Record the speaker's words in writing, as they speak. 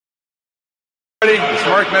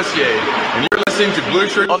Mark Messier, and you're listening to Blue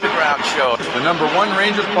Shirt Underground Show, the #1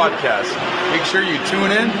 Rangers podcast. Make sure you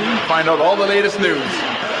tune in and find out all the latest news.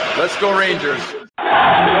 Let's go Rangers.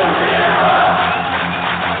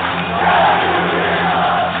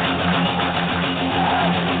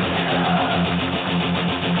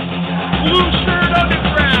 Blue Shirt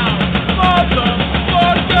Underground,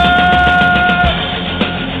 motherfucker!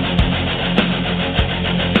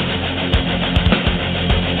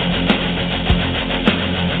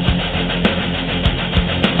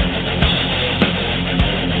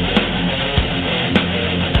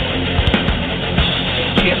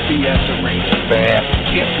 Can't BS a Ranger fan.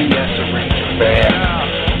 Can't BS a Ranger fan.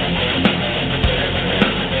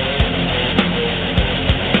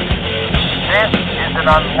 This is an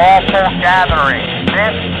unlawful gathering.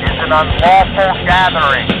 This is an unlawful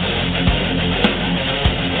gathering.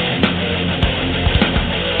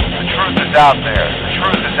 The truth is out there. The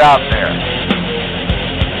truth is out there.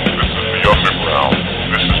 This is the underground.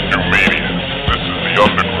 This is new media. This is the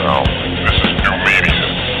underground. This is new media.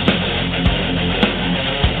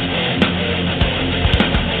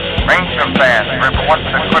 Ranger fans, report to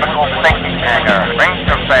the critical thinking hangar.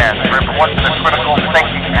 Ranger fans, report to the critical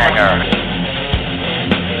thinking hangar.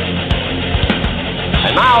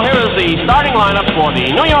 And now here is the starting lineup for the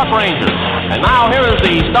New York Rangers. And now here is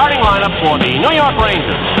the starting lineup for the New York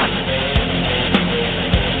Rangers.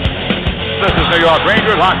 This is New York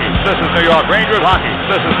Rangers hockey. This is New York Rangers hockey.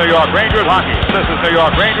 This is New York Rangers hockey. This is New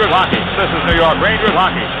York Rangers hockey. This is New York Rangers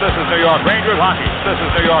hockey. This is New York Rangers hockey. This is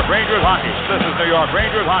New York Rangers hockey. This is New York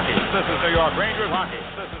Rangers hockey. This is New York Rangers hockey.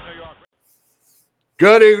 This is New York.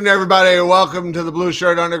 Good evening, everybody. Welcome to the Blue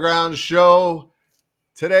Shirt Underground show.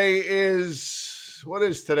 Today is, what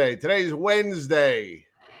is today? Today's Wednesday.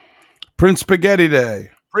 Prince Spaghetti Day.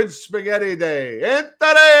 Prince Spaghetti Day. And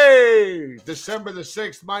today, December the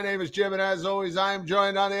 6th, my name is Jim, and as always, I am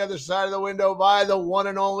joined on the other side of the window by the one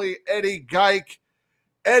and only Eddie Geik.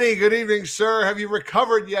 Eddie, good evening, sir. Have you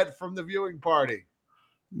recovered yet from the viewing party?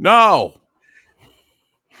 No.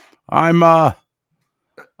 I'm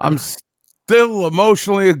still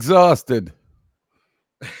emotionally exhausted.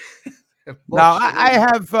 Now I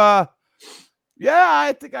have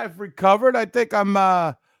I think I've recovered. I think I'm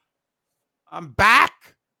back.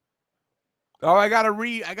 Oh, I gotta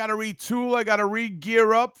retool. I gotta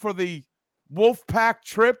re-gear up for the Wolfpack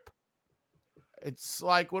trip. It's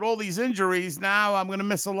like with all these injuries now, I'm gonna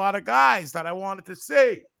miss a lot of guys that I wanted to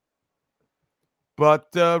see. But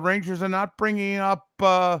Rangers are not bringing up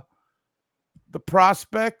the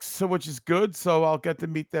prospects, which is good. So I'll get to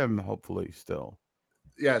meet them hopefully still.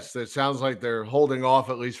 Yes, it sounds like they're holding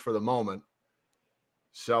off at least for the moment.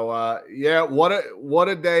 So what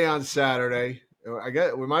a day on Saturday. I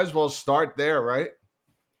guess we might as well start there, right?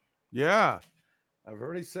 Yeah, I've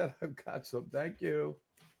already said I've got some. Thank you.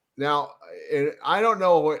 Now, I don't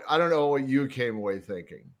know what you came away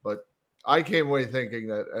thinking, but I came away thinking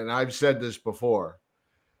that, and I've said this before,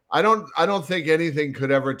 I don't think anything could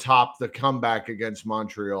ever top the comeback against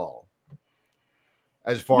Montreal.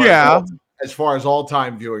 As far as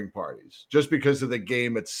all-time viewing parties, just because of the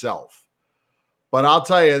game itself. But I'll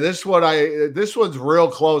tell you, this one's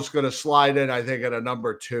real close, going to slide in, I think, at a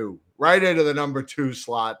number 2, right into the number 2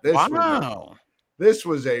 slot. This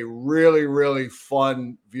was a really, really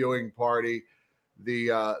fun viewing party.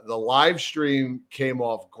 The live stream came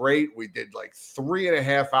off great. We did like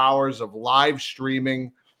 3.5 hours of live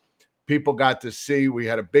streaming. People got to see. We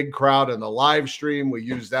had a big crowd in the live stream. We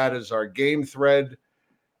used that as our game thread.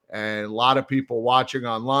 And a lot of people watching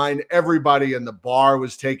online. Everybody in the bar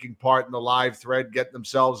was taking part in the live thread, getting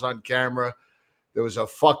themselves on camera. There was a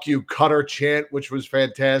 "fuck you, Cutter" chant, which was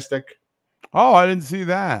fantastic. Oh, I didn't see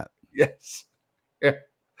that. Yes. Yeah.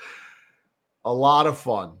 A lot of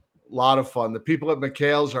fun. A lot of fun. The people at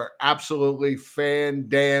McHale's are absolutely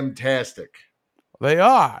fan-damn-tastic. They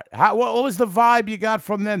are. What was the vibe you got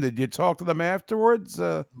from them? Did you talk to them afterwards?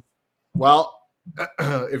 Well,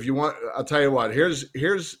 if you want, I'll tell you what. Here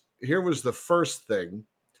was the first thing.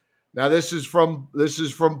 Now this is from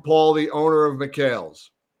Paul, the owner of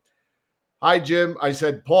McHale's. Hi, Jim. I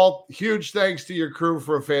said, Paul, huge thanks to your crew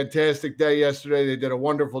for a fantastic day yesterday. They did a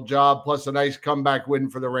wonderful job, plus a nice comeback win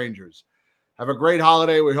for the Rangers. Have a great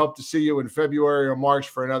holiday. We hope to see you in February or March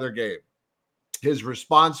for another game. His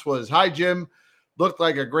response was, hi, Jim. Looked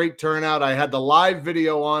like a great turnout. I had the live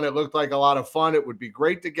video on. It looked like a lot of fun. It would be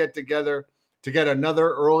great to get together to get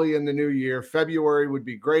another early in the new year. February would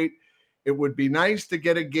be great. It would be nice to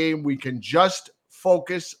get a game we can just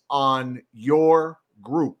focus on your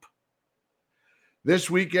group.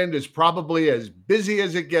 This weekend is probably as busy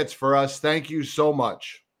as it gets for us. Thank you so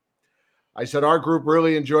much. I said, our group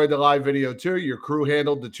really enjoyed the live video too. Your crew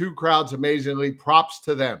handled the two crowds amazingly. Props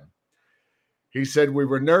to them. He said, we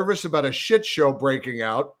were nervous about a shit show breaking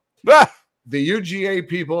out. The UGA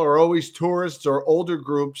people are always tourists or older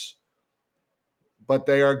groups, but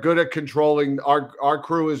they are good at controlling. Our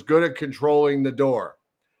crew is good at controlling the door.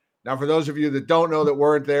 Now, for those of you that don't know that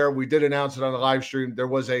weren't there, we did announce it on the live stream.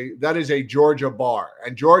 That is a Georgia bar,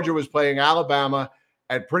 and Georgia was playing Alabama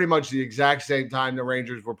at pretty much the exact same time the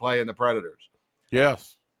Rangers were playing the Predators.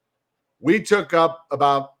 Yes. We took up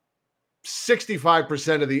about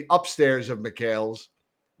 65% of the upstairs of McHale's.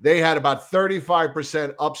 They had about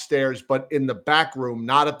 35% upstairs, but in the back room,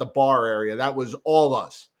 not at the bar area. That was all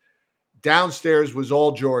us. Downstairs was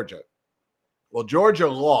all Georgia. Well, Georgia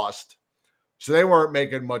lost, so they weren't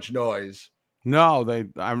making much noise. No,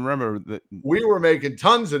 I remember that. We were making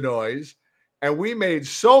tons of noise, and we made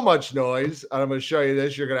so much noise. And I'm going to show you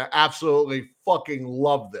this. You're going to absolutely fucking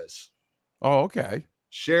love this. Oh, okay.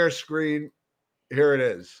 Share screen. Here it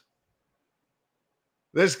is.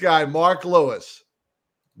 This guy, Mark Lewis,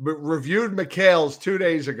 reviewed McHale's 2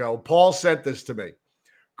 days ago. Paul sent this to me.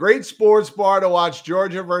 Great sports bar to watch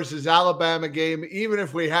Georgia versus Alabama game, even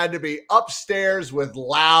if we had to be upstairs with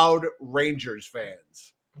loud Rangers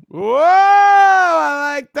fans. Whoa,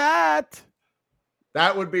 I like that.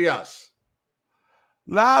 That would be us.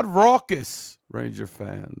 Loud, raucous Ranger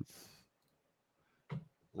fans.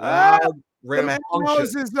 Loud, The man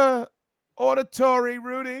knows his auditory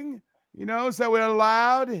rooting. He knows that we're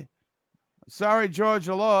loud. Sorry,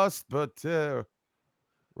 Georgia lost, but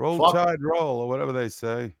roll tide roll, or whatever they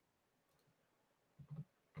say.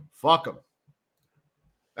 Fuck them.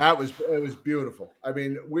 It was beautiful. I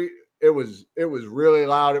mean, it was really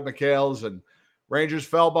loud at McHale's, and Rangers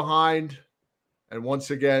fell behind, and once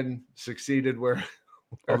again succeeded where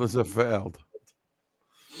others have failed.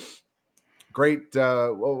 Great.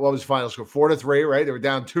 What was the final score? 4-3, right? They were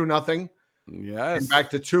down 2-0. Yes. Came back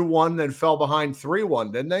to 2-1, then fell behind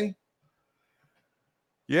 3-1, didn't they?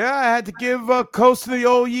 Yeah, I had to give Coast of the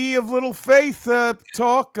Old Ye of Little Faith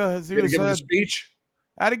talk. He give him a speech.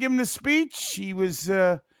 I had to give him the speech. He was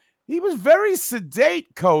very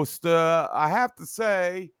sedate, Coast. I have to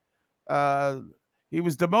say, he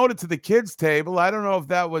was demoted to the kids' table. I don't know if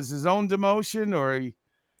that was his own demotion or he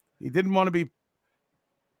didn't want to be.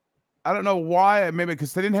 I don't know why. Maybe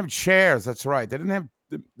because they didn't have chairs. That's right. They didn't have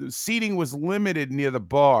the seating was limited near the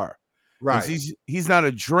bar. Right. He's not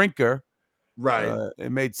a drinker. Right.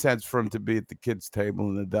 It made sense for him to be at the kids' table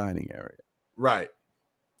in the dining area. Right.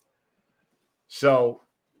 So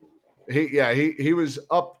he was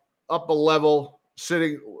up a level,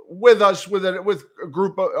 sitting with us with a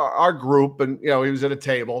group of our group, and he was at a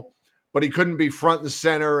table, but he couldn't be front and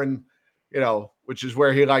center, and which is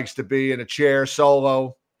where he likes to be, in a chair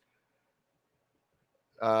solo.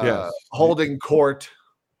 Yes. Holding court.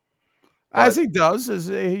 As he does, as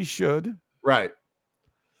he should. Right.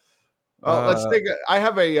 Let's take I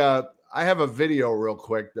have a video real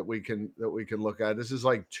quick that we can look at. This is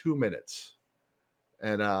like 2 minutes.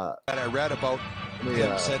 And I read about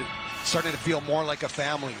him said starting to feel more like a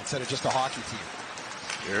family instead of just a hockey team.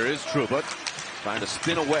 Here is Trouba trying to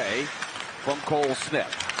spin away from Cole Smith.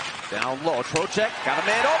 Down low, Trocheck got a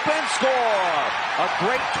man open, score! A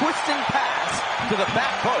great twisting pass to the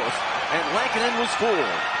back post, and Lankinen was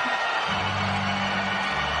fooled.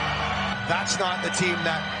 That's not the team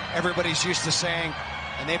that everybody's used to saying,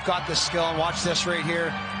 and they've got the skill. And watch this right here.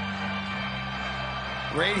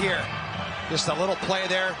 Right here. Just a little play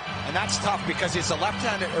there, and that's tough because it's a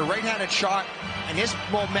left-handed or right-handed shot, and his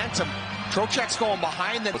momentum. Trocheck's going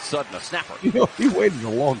behind the. Sudden, a snapper. He waited a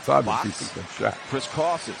long time to see that shot. Chris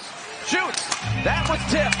crosses, shoots. That was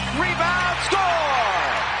tipped. Rebound,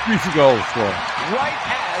 score! 3 goals score. Right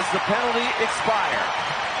as the penalty expired,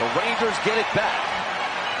 the Rangers get it back.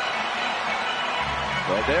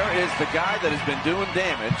 Well, there is the guy that has been doing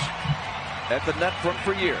damage at the net front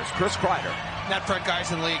for years, Chris Kreider. Net front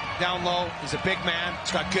guys in the league, down low. He's a big man.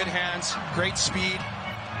 He's got good hands, great speed.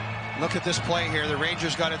 Look at this play here. The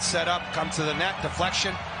Rangers got it set up. Come to the net.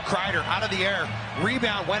 Deflection. Kreider out of the air.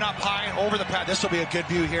 Rebound went up high over the pad. This will be a good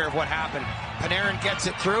view here of what happened. Panarin gets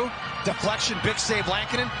it through. Deflection. Big save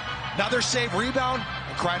Lankinen. Another save. Rebound.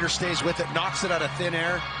 And Kreider stays with it. Knocks it out of thin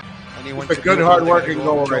air. And he went a good hard-working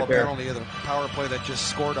goal right there. Penalty of the power play that just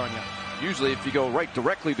scored on you. Usually, if you go right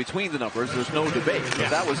directly between the numbers, there's no debate. But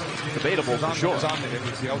that was debatable for sure. It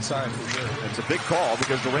was the outside for sure. It's a big call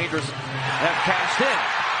because the Rangers have cashed in.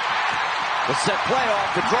 The set play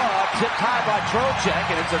off the draw, tipped high by Trocheck,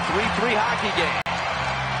 and it's a 3-3 hockey game.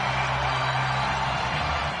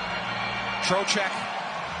 Trocheck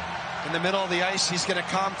in the middle of the ice. He's going to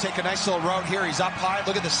come, take a nice little route here. He's up high.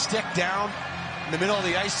 Look at the stick down in the middle of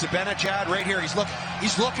the ice to Benachad right here. He's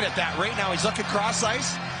looking at that right now. He's looking cross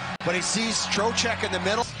ice, but he sees Trocheck in the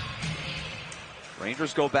middle.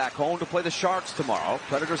 Rangers go back home to play the Sharks tomorrow.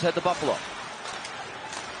 Predators head to Buffalo.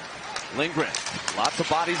 Lindgren, lots of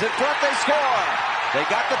bodies in front. They score. They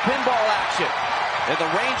got the pinball action, and the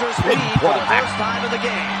Rangers lead for the first time in the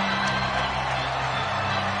game.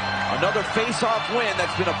 Another face-off win.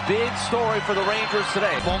 That's been a big story for the Rangers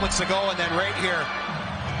today. Moments ago, and then right here,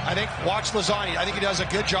 I think, watch Lazzani. I think he does a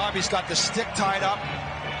good job. He's got the stick tied up,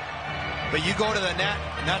 but you go to the net,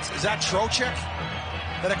 and is that Trocheck?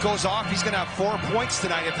 Then it goes off. He's going to have 4 points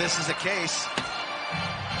tonight if this is the case.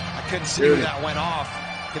 I couldn't see who that went off.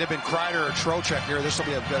 Could have been Kreider or Trocheck here. This will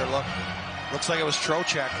be a better look. Looks like it was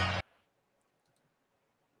Trocheck.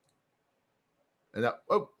 And that,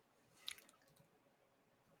 oh.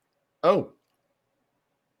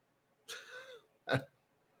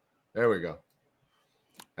 There we go.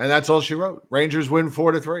 And that's all she wrote. Rangers win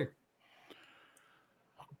 4-3.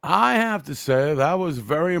 I have to say that was a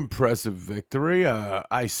very impressive victory.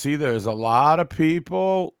 I see there's a lot of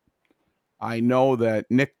people. I know that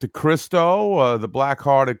Nick DeCristo, the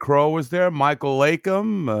Black-Hearted Crow, was there. Michael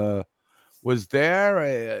Lakem was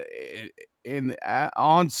there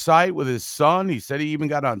on site with his son. He said he even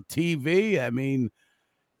got on TV. I mean,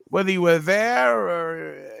 whether you were there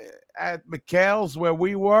or at McHale's where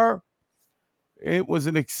we were, it was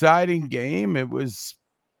an exciting game. It was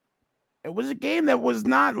a game that was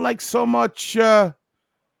not like so much. It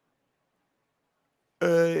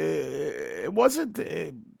wasn't.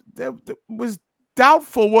 It was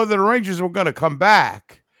doubtful whether the Rangers were going to come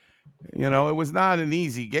back. You know, it was not an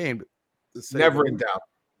easy game. Never in doubt.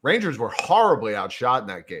 Rangers were horribly outshot in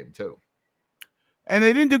that game too, and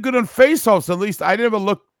they didn't do good on faceoffs. At least I never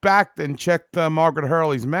looked back and checked Margaret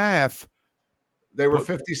Hurley's math. They were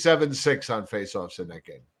 57-6 on faceoffs in that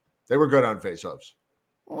game. They were good on faceoffs.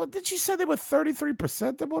 Well, did she say they were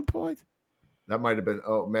 33% at one point? That might have been.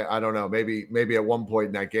 Oh, I don't know. Maybe at one point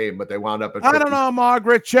in that game, but they wound up at. I don't know,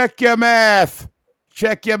 Margaret. Check your math.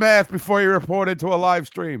 Check your math before you report it to a live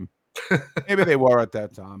stream. Maybe they were at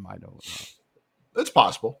that time. I don't know. It's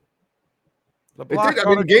possible. The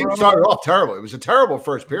game started off terrible. It was a terrible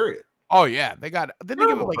first period. Oh yeah, didn't they give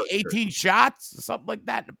them like 18 shots or something like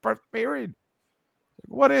that in the first period?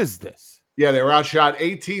 What is this? Yeah, they were outshot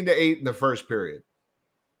 18-8 in the first period.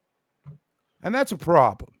 And that's a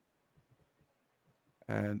problem.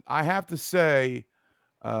 And I have to say,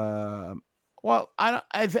 I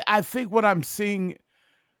think what I'm seeing,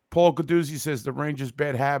 Paul Caduzzi says the Rangers'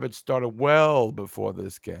 bad habits started well before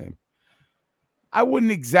this game. I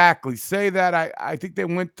wouldn't exactly say that. I think they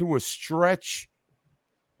went through a stretch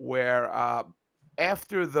where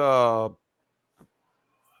after they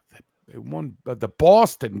won the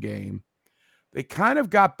Boston game, they kind of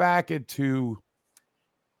got back into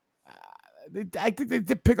I think they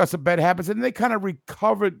did pick up some bad habits, and they kind of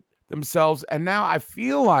recovered themselves. And now I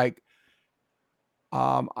feel like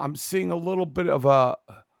I'm seeing a little bit of I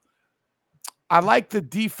like the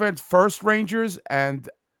defense first Rangers, and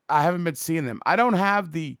I haven't been seeing them. I don't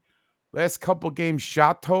have the last couple games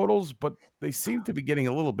shot totals, but they seem to be getting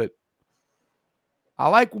a little bit. I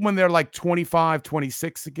like when they're like 25,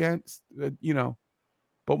 26 against, but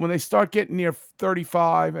when they start getting near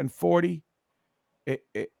 35 and 40,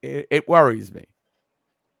 it worries me.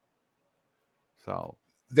 So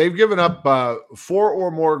they've given up 4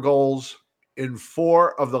 or more goals in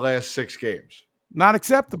 4 of the last 6 games. Not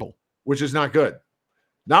acceptable. Which is not good.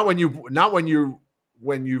 Not when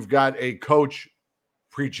you've got a coach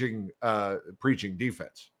preaching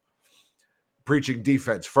defense. Preaching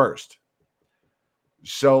defense first.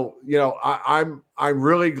 So, I'm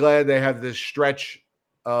really glad they have this stretch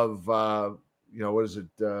of what is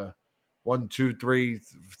it? 1, 2,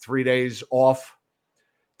 3 days off.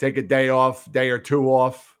 Take a day off, day or 2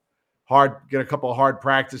 off. Get a couple of hard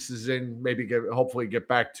practices in. Maybe hopefully get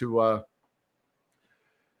back to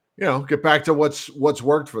get back to what's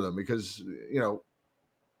worked for them, because I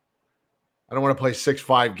don't want to play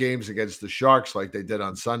 6-5 games against the Sharks like they did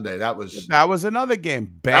on Sunday. That was another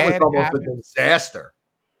game. That was almost a disaster.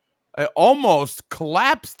 It almost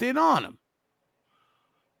collapsed in on them.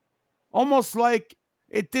 Almost like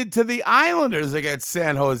it did to the Islanders against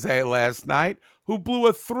San Jose last night, who blew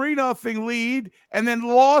a 3-0 lead and then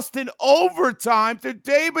lost in overtime to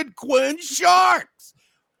David Quinn's Sharks.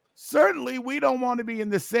 Certainly, we don't want to be in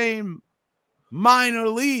the same minor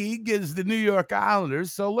league as the New York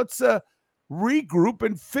Islanders. So let's regroup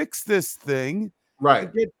and fix this thing. Right.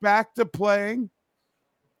 And get back to playing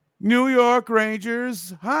New York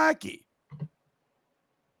Rangers hockey.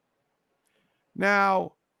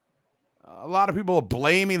 Now, a lot of people are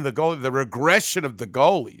blaming the goalie, the regression of the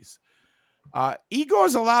goalies.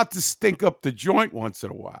 Igor's allowed to stink up the joint once in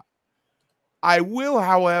a while. I will,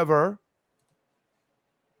 however,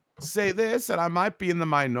 say this, and I might be in the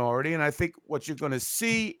minority, and I think what you're going to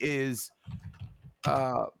see is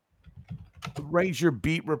Ranger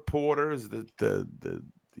beat reporters, the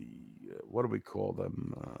what do we call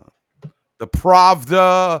them? The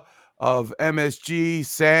Pravda of MSG,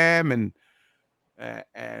 Sam and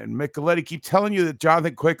Micheletti keep telling you that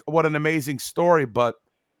Jonathan Quick, what an amazing story, but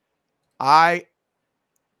I'm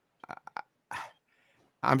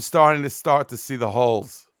starting to see the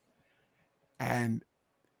holes. And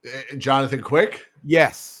Jonathan Quick?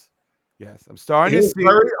 Yes, I'm starting to He's see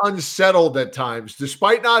very unsettled at times,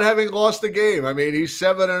 despite not having lost a game. I mean, he's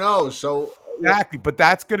 7-0, so exactly. But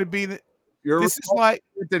that's going to be this is like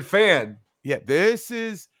a fan. Yeah, this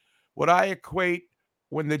is what I equate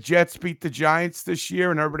when the Jets beat the Giants this year,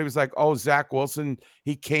 and everybody was like, "Oh, Zach Wilson,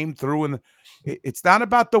 he came through." And it's not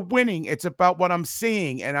about the winning; it's about what I'm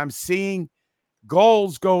seeing, and I'm seeing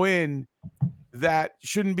goals go in that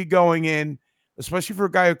shouldn't be going in, especially for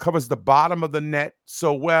a guy who covers the bottom of the net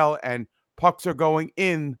so well, and pucks are going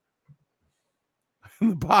in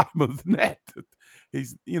the bottom of the net.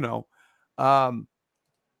 He's, Are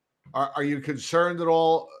you concerned at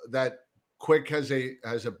all that Quick has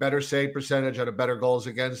a better save percentage and a better goals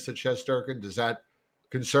against to Shesterkin? Does that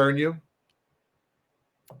concern you?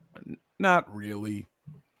 Not really.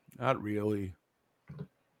 Does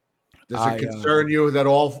it concern you that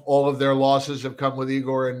all of their losses have come with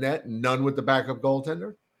Igor and net and none with the backup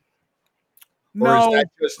goaltender? No,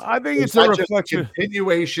 I think it's a reflection.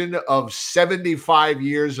 Continuation of 75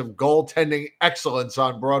 years of goaltending excellence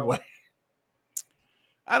on Broadway.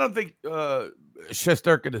 I don't think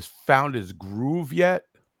Shesterkin has found his groove yet.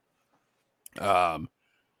 And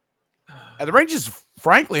the Rangers,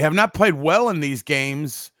 frankly, have not played well in these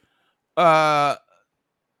games as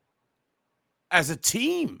a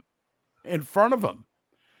team in front of them.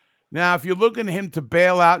 Now, if you're looking at him to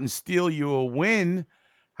bail out and steal you a win,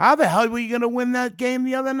 how the hell were you going to win that game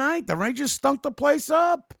the other night? The Rangers stunk the place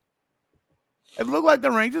up. It looked like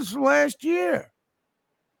the Rangers from last year.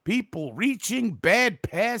 People reaching, bad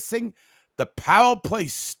passing. The power play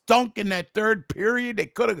stunk in that third period. They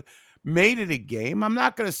could have made it a game. I'm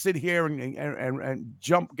not going to sit here and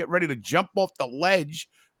get ready to jump off the ledge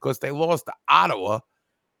because they lost to Ottawa.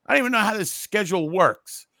 I don't even know how this schedule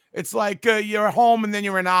works. It's like you're at home and then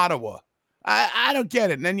you're in Ottawa. I don't get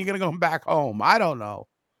it. And then you're going to go back home. I don't know.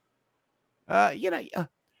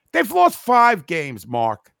 They've lost 5 games,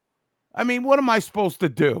 Mark. I mean, what am I supposed to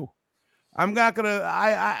do? I'm not going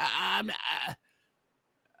to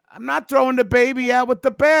I'm not throwing the baby out with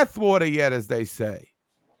the bathwater yet, as they say.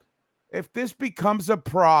 If this becomes a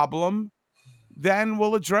problem, then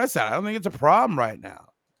we'll address that. I don't think it's a problem right now.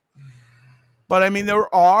 But, I mean,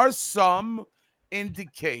 there are some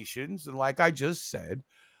indications, and like I just said,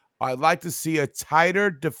 I'd like to see a tighter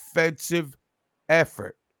defensive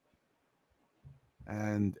effort.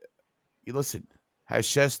 And, listen, has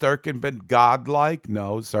Shesterkin been godlike?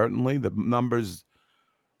 No, certainly. The numbers,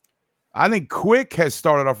 I think Quick has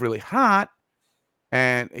started off really hot,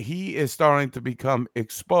 and he is starting to become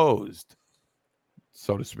exposed,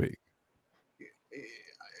 so to speak.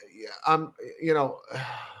 Are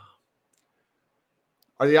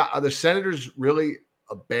the Senators really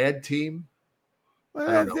a bad team?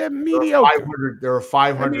 Well, they're mediocre. They're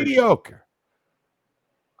 500. They're mediocre.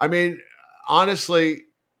 I mean, honestly,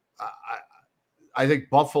 I think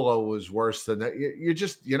Buffalo was worse than that.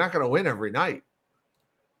 You're not going to win every night.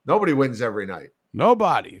 Nobody wins every night.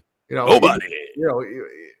 Nobody. Nobody.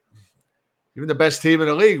 Even the best team in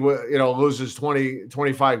the league, loses 20,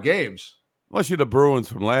 25 games. Unless you're the Bruins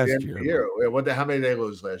from last year. How many did they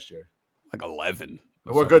lose last year? Like 11.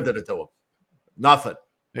 What good did it do them? Nothing.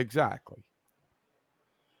 Exactly.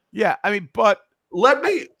 Yeah, I mean, but let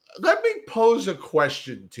me pose a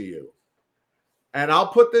question to you, and I'll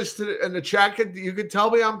put this in the chat. You can tell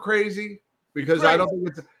me I'm crazy because I don't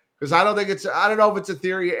think it's I don't know if it's a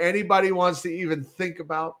theory anybody wants to even think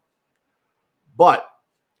about. But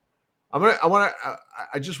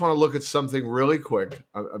I just want to look at something really quick.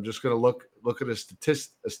 I'm just going to look at a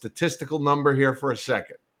statistical number here for a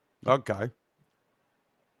second. Okay.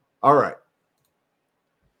 All right.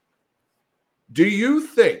 Do you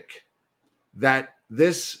think that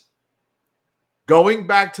this, going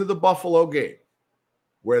back to the Buffalo game,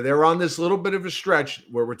 where they're on this little bit of a stretch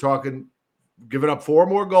where we're talking giving up 4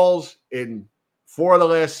 more goals in 4 of the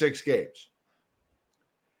last 6 games,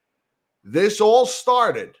 this all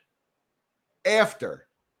started after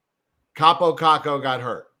Capo Caco got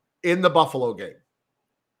hurt? in the Buffalo game.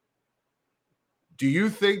 Do you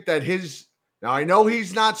think that now I know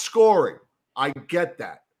he's not scoring. I get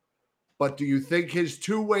that. But do you think his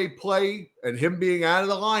two-way play and him being out of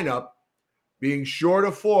the lineup, being short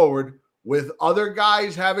of forward, with other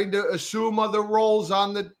guys having to assume other roles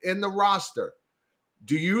in the roster,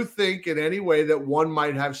 do you think in any way that one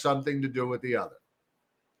might have something to do with the other?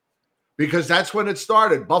 Because that's when it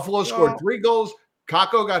started. Buffalo scored 3 goals.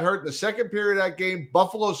 Kakko got hurt in the second period of that game.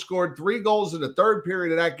 Buffalo scored 3 goals in the third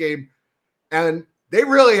period of that game. And they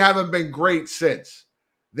really haven't been great since.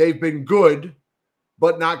 They've been good,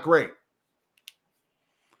 but not great.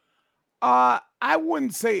 I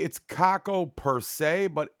wouldn't say it's Kakko per se,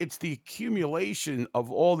 but it's the accumulation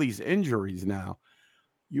of all these injuries now.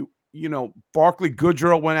 You know, Barkley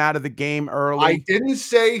Goodrow went out of the game early. I didn't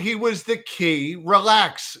say he was the key.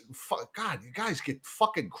 Relax. God, you guys get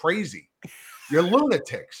fucking crazy. You're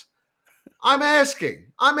lunatics. I'm asking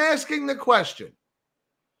the question.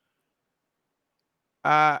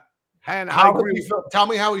 And tell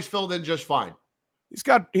me how he's filled in just fine.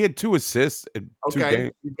 He had 2 assists in 2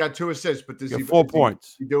 games. He's got 2 assists, but does he 4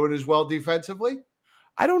 points? He doing as well defensively?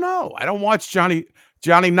 I don't know. I don't watch Johnny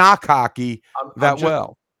Knock hockey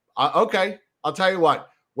well. Okay, I'll tell you what.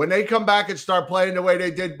 When they come back and start playing the way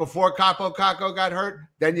they did before Kakko got hurt,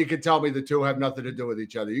 then you can tell me the two have nothing to do with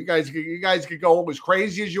each other. You guys can go as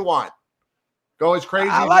crazy as you want. Go as crazy.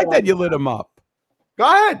 I like that you lit him up. Go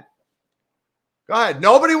ahead.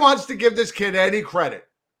 Nobody wants to give this kid any credit.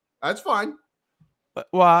 That's fine.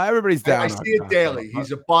 Well, everybody's down. I see it daily.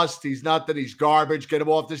 He's a bust. He's nothing. He's garbage. Get him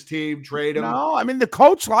off this team. Trade him. No, I mean the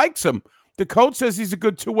coach likes him. The coach says he's a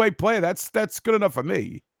good 2-way player. That's good enough for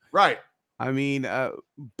me. Right. I mean,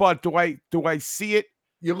 but do I see it?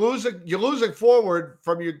 You're losing forward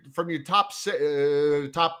from your top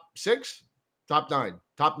 6, top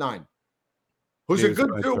 9. Who's a good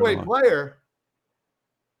 2-way player?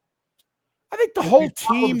 I think the whole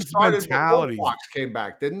team's mentality. Fox came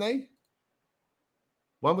back, didn't they?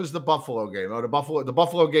 When was the Buffalo game? Oh, the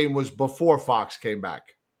Buffalo game was before Fox came back.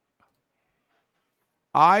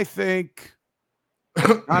 I think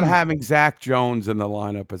not having Zach Jones in the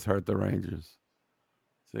lineup has hurt the Rangers.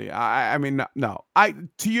 See, I mean, no.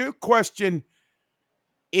 To your question,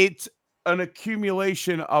 it's an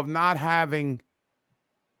accumulation of not having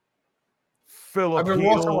Filipino. I mean,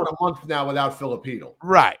 we're also on a month now without Filipino.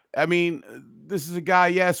 Right. I mean, this is a guy,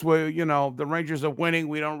 yes, where, the Rangers are winning.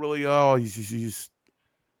 We don't really,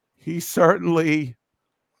 he's certainly,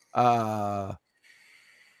 the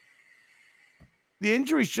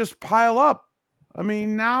injuries just pile up. I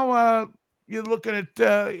mean, now you're looking at,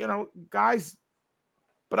 guys,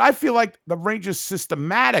 but I feel like the Rangers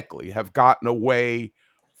systematically have gotten away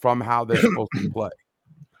from how they're supposed to play.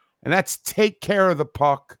 And that's take care of the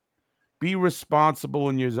puck, be responsible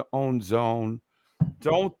in your own zone,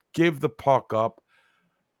 don't give the puck up.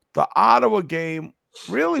 The Ottawa game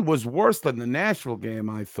really was worse than the Nashville game,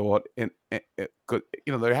 I thought. And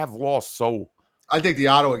they have lost so. I think the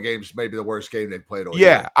Ottawa game's maybe the worst game they've played all year.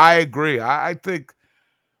 year. I agree. I think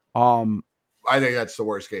that's the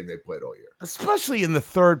worst game they've played all year. Especially in the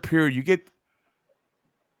third period. You get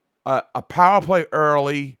a power play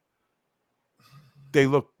early. They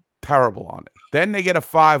look terrible on it. Then they get a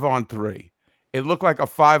 5-on-3. It looked like a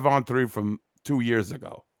 5-on-3 from 2 years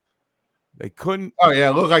ago. They couldn't. Oh, yeah.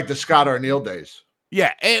 It looked like the Scott Arniel days.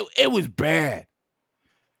 Yeah, it was bad.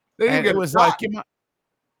 It was like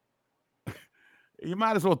you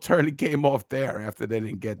might as well turn the game off there after they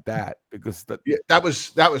didn't get that, because that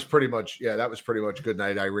was pretty much good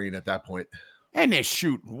night, Irene, at that point. And they're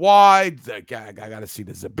shooting wide. I got to see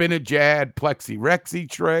the Zabinajad Plexi Rexy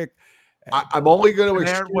trick. I'm only going to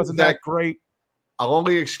excuse wasn't that great. I'll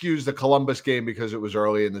only excuse the Columbus game because it was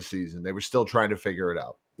early in the season. They were still trying to figure it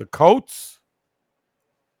out. The Coats?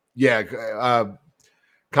 Yeah,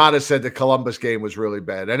 Connor said the Columbus game was really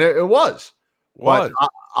bad, and it was. But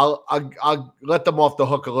I'll let them off the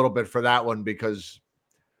hook a little bit for that one, because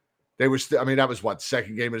they were still. I mean, that was what,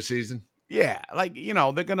 second game of the season. Yeah, like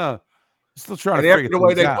they're gonna still trying and to after figure the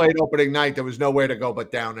way they out. played opening night, there was nowhere to go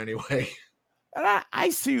but down anyway. And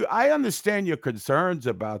I understand your concerns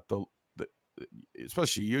about the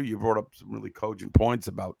especially you brought up some really cogent points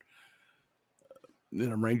about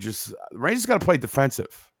Rangers. Rangers got to play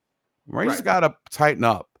defensive. Rangers got to tighten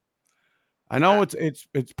up. I know it's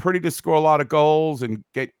pretty to score a lot of goals and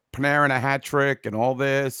get Panarin a hat trick and all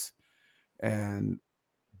this,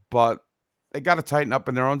 but they got to tighten up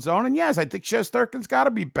in their own zone. And yes, I think Shesterkin's got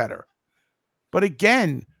to be better. But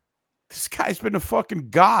again, this guy's been a fucking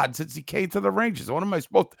god since he came to the Rangers. What am I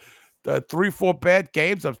supposed 3-4 bad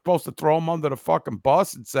games, I'm supposed to throw him under the fucking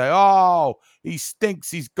bus and say, "Oh, he stinks.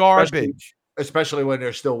 He's garbage." Especially when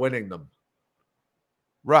they're still winning them.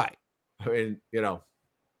 Right. I mean,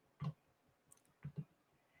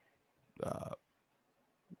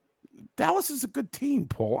 Dallas is a good team,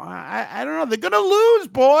 Paul. I don't know. They're gonna lose,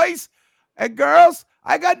 boys and girls.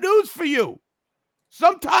 I got news for you.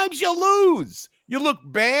 Sometimes you lose. You look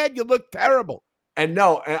bad. You look terrible. And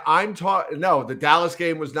no, the Dallas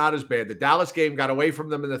game was not as bad. The Dallas game got away from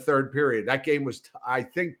them in the third period. That game was, I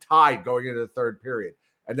think, tied going into the third period,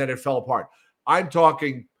 and then it fell apart. I'm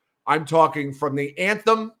talking from the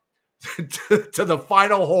anthem to the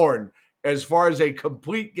final horn as far as a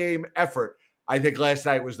complete game effort. I think last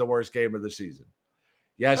night was the worst game of the season.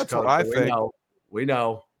 Yes, That's Coach, what I think. We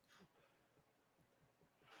know.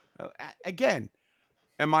 Again,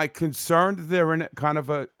 am I concerned they're in kind of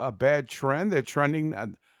a bad trend? They're trending.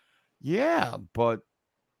 Yeah, but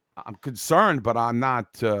I'm concerned, but I'm not.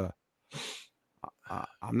 I'm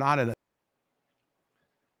not in a.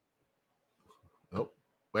 Oh,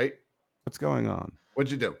 wait. What's going on?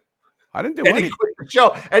 What'd you do? I didn't do Eddie anything. quit the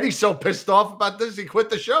show. Eddie's so pissed off about this, he quit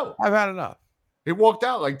the show. I've had enough. He walked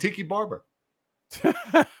out like Tiki Barber.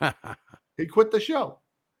 He quit the show.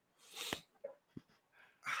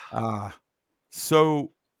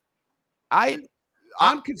 So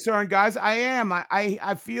I'm concerned, guys. I am.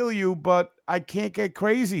 I feel you, but I can't get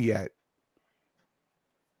crazy yet.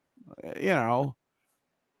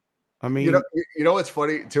 I mean, you know what's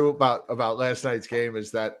funny too about last night's game is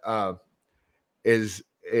that is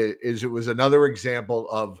it was another example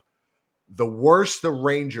of the worse the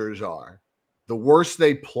Rangers are, the worse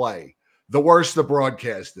they play, the worse the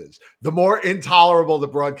broadcast is, the more intolerable the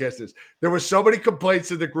broadcast is. There were so many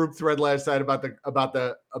complaints in the group thread last night about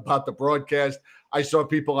the broadcast. I saw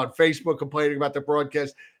people on Facebook complaining about the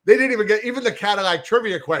broadcast. They didn't even even the Cadillac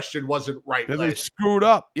trivia question wasn't right. They screwed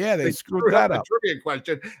up. Yeah, they screwed that up. The trivia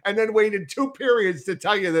question, and then waited 2 periods to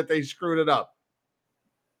tell you that they screwed it up.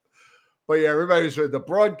 But yeah, everybody was the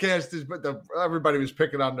broadcasters, but everybody was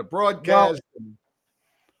picking on the broadcast.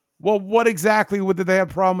 Well, what exactly did they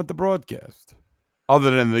have a problem with the broadcast,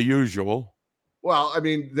 other than the usual? Well, I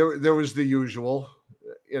mean, there was the usual,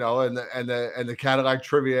 and the Cadillac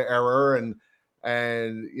trivia error, and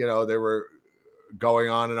they were going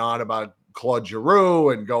on and on about Claude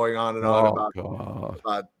Giroux and going on and on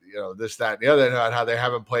about this, that, and the other, and how they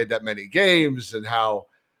haven't played that many games, and how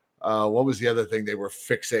what was the other thing they were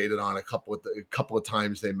fixated on? A couple of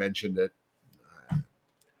times they mentioned it.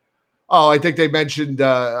 I think they mentioned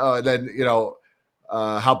how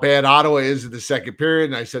bad Ottawa is in the second period.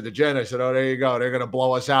 And I said to Jen, oh, there you go. They're going to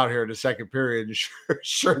blow us out here in the second period. And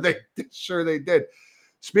sure they did.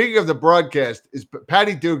 Speaking of the broadcast, is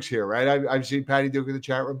Patty Duke's here, right? I've seen Patty Duke in the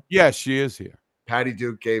chat room. Yes, she is here. Patty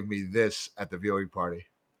Duke gave me this at the viewing party.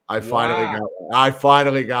 I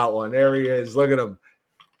finally got one. There he is. Look at him.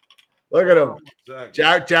 Look at him.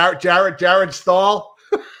 Exactly. Jared Stahl.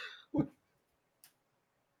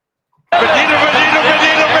 Isn't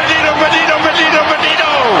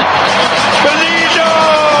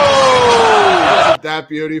that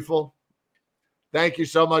beautiful? Thank you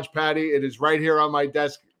so much, Patty. It is right here on my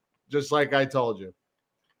desk, just like I told you.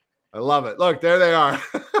 I love it. Look, there they are.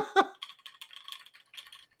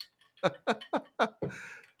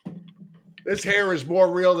 This hair is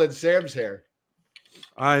more real than Sam's hair.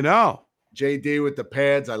 I know. JD with the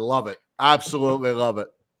pads. I love it. Absolutely love it.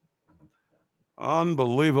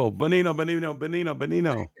 Unbelievable.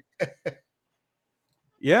 Benino.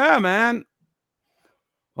 Yeah, man.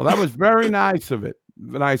 Well, that was very nice of it.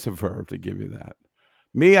 Nice of her to give you that.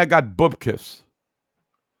 Me, I got bupkis.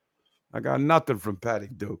 I got nothing from Patty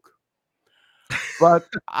Duke. But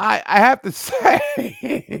I have to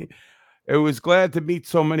say, it was glad to meet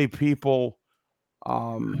so many people.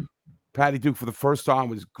 Patty Duke for the first time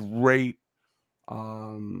was great.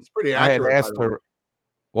 It's pretty accurate. I had asked her,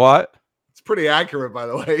 what? It's pretty accurate, by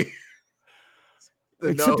the way.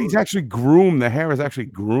 Except he's actually groomed. The hair is actually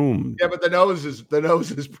groomed. Yeah, but the nose is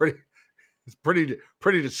pretty. It's pretty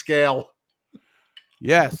to scale.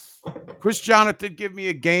 Yes, Chris Jonathan give me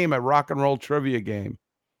a game, a rock and roll trivia game.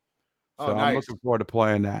 So nice. I'm looking forward to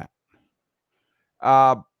playing that.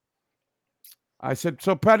 I said,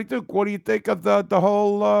 so Patty Duke, what do you think of the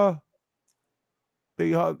whole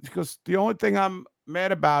because the only thing I'm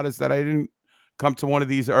mad about is that I didn't come to one of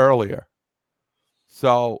these earlier.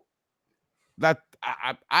 So that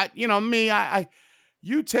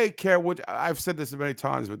you take care. I've said this many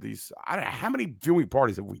times with these. I don't know how many viewing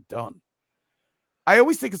parties have we done. I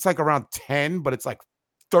always think it's like around 10, but it's like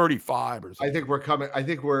 35 or something. I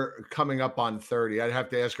think we're coming up on 30. I'd have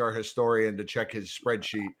to ask our historian to check his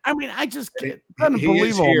spreadsheet. I mean, I just And can't. It's an he is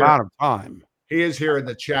unbelievable here. amount of time. He is here in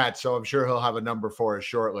the chat, so I'm sure he'll have a number for us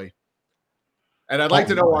shortly. And I'd like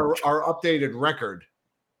to know our updated record.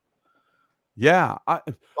 Yeah.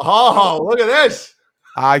 Oh, look at this.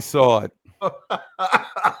 I saw it.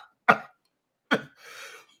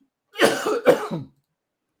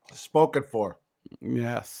 Spoken for.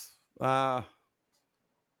 Yes.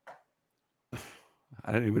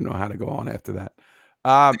 I don't even know how to go on after that.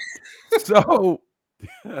 So,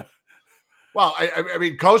 well, I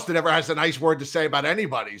mean, Costa never has a nice word to say about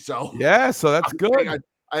anybody. So yeah, so that's good.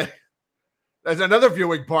 There's another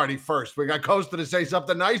viewing party first. We got Costa to say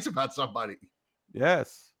something nice about somebody.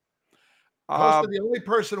 Yes. Costa, the only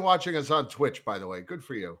person watching us on Twitch, by the way. Good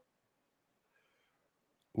for you.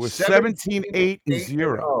 We're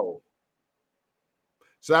 17-8-0.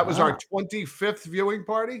 So that was our 25th viewing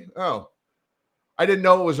party? Oh. I didn't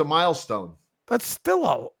know it was a milestone. That's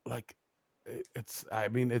still it's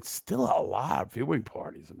still a lot of viewing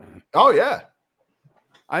parties, man. Oh, yeah.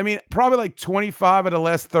 I mean, probably like 25 of the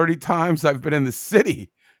last 30 times I've been in the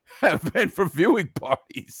city have been for viewing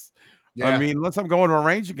parties. Yeah. I mean, unless I'm going to a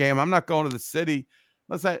Ranger game, I'm not going to the city.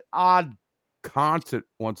 Unless an odd concert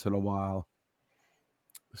once in a while.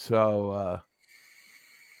 So,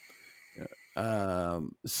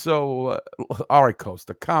 all right,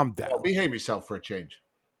 Costa, calm down. Well, behave yourself for a change.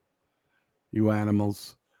 You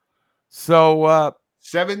animals. So,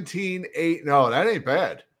 17-8. No, that ain't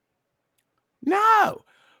bad. No.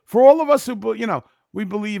 For all of us who, we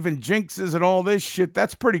believe in jinxes and all this shit,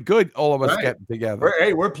 that's pretty good, all of us getting together.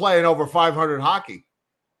 We're playing over 500 hockey.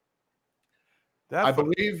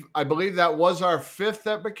 Definitely. I believe that was our 5th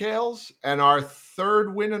at McHale's and our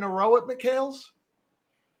 3rd win in a row at McHale's.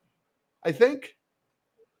 I think.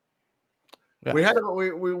 Yeah.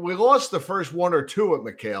 We lost the first 1 or 2 at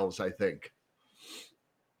McHale's, I think.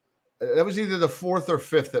 That was either the 4th or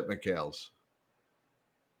 5th at McHale's.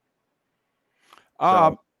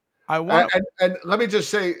 I want and let me just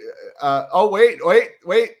say, wait.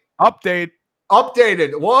 Updated.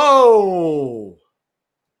 Whoa.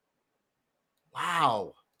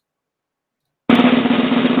 Wow.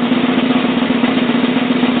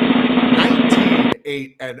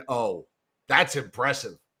 19-8-0. That's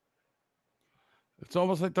impressive. It's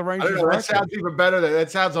almost like the Rangers. I don't know, that sounds even better.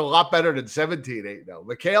 That sounds a lot better than 17-8. No,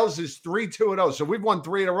 McHale's is 3-2-0. So we've won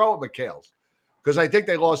 3 in a row at McHale's because I think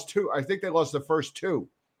they lost 2. I think they lost the first 2,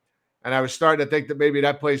 and I was starting to think that maybe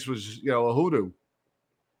that place was, a hoodoo.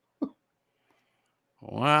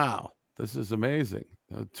 Wow, this is amazing.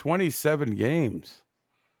 27 games.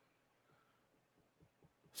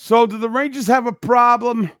 So, do the Rangers have a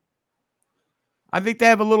problem? I think they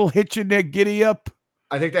have a little hitch in their giddy up.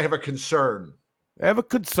 I think they have a concern. They have a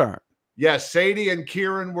concern. Yes, Sadie and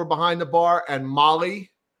Kieran were behind the bar, and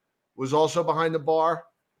Molly was also behind the bar.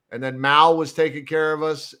 And then Mal was taking care of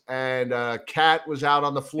us, and Kat was out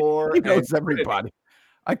on the floor. He knows everybody.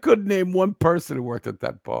 I couldn't name one person who worked at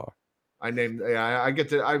that bar. I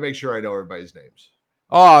make sure I know everybody's names.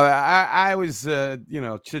 Oh, I was,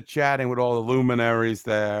 chit-chatting with all the luminaries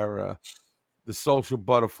there, the social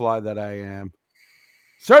butterfly that I am.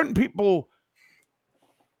 Certain people,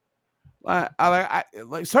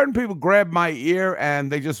 certain people grab my ear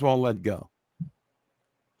and they just won't let go.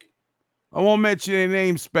 I won't mention any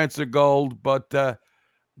names, Spencer Gold, but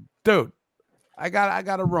dude, I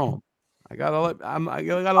gotta roam. I love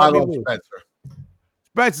Spencer.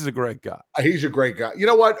 Spencer's a great guy. He's a great guy. You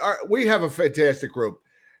know what? We have a fantastic group,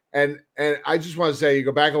 and I just want to say, you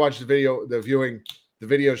go back and watch the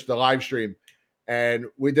videos, the live stream, and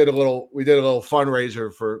we did a little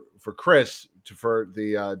fundraiser for Chris for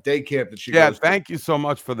the day camp that she goes to. Thank you so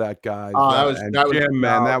much for that, guys.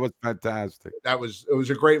 That was fantastic. It was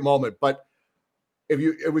a great moment. But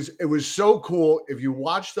it was so cool if you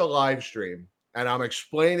watch the live stream, and I'm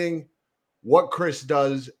explaining what Chris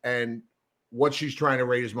does and what she's trying to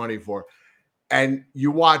raise money for. And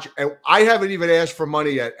you watch, and I haven't even asked for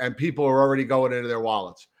money yet, and people are already going into their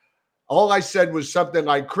wallets. All I said was something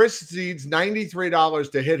like, Chris needs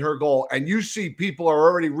 $93 to hit her goal, and you see people are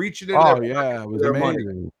already reaching in it was their amazing.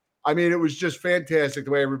 money. I mean, it was just fantastic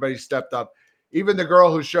the way everybody stepped up. Even the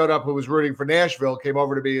girl who showed up who was rooting for Nashville came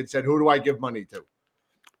over to me and said, who do I give money to?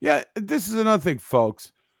 Yeah, this is another thing,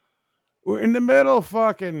 folks. We're in the middle of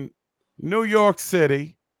fucking New York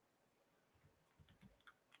City.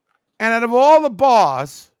 And out of all the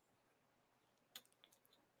bars,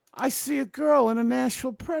 I see a girl in a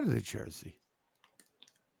Nashville Predator jersey.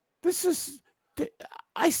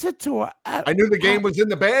 I said to her, I knew the game was in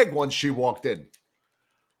the bag once she walked in.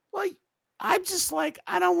 Like, I'm just like,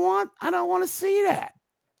 I don't want to see that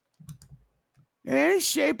in any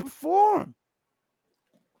shape or form.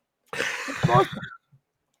 Of course.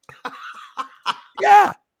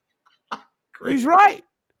 Yeah, he's right.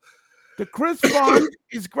 The Chris Fund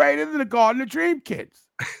is greater than the Garden of Dream Kids.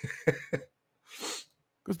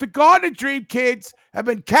 Because the Garden of Dream Kids have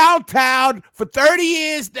been kowtowed for 30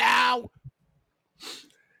 years now.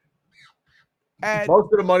 And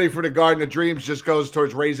most of the money for the Garden of Dreams just goes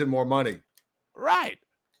towards raising more money. Right.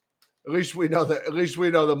 At least we know that. At least we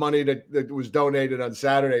know the money that was donated on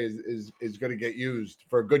Saturday is going to get used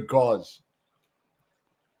for a good cause.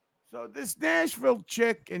 So this Nashville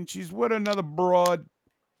chick, and she's with another broad,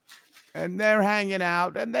 and they're hanging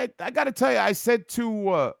out. And I got to tell you, I said to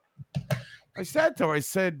her, I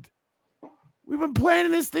said, we've been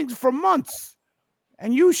planning this thing for months,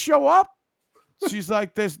 and you show up. She's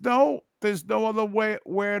like, there's no other way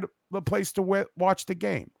the place to watch the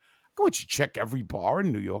game. Go and check every bar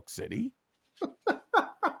in New York City.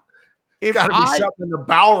 If got to be something in the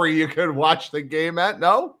Bowery you could watch the game at.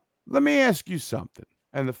 No. Let me ask you something,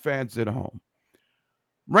 and the fans at home.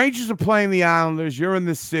 Rangers are playing the Islanders. You're in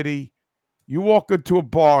the city. You walk into a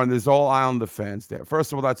bar, and there's all Islander fans there.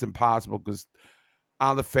 First of all, that's impossible because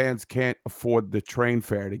Islander fans can't afford the train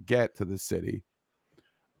fare to get to the city.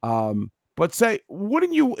 But say,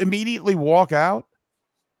 wouldn't you immediately walk out?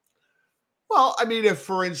 Well, I mean, if,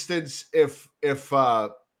 for instance, if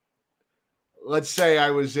let's say I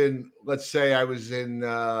was in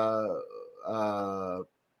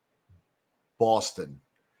Boston,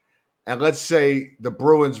 and let's say the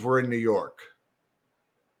Bruins were in New York,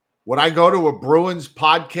 would I go to a Bruins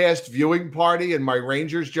podcast viewing party in my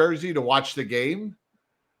Rangers jersey to watch the game?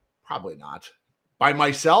 Probably not. By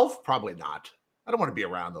myself? Probably not. I don't want to be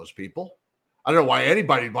around those people. I don't know why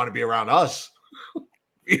anybody would want to be around us.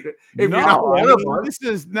 If no, you're not one of us. This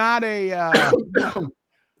is not a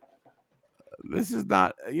this is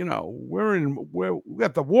not, we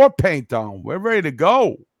got the war paint on. We're ready to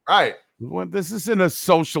go. Right. This isn't a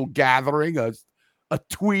social gathering, a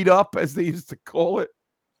tweet up, as they used to call it.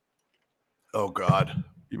 Oh, God.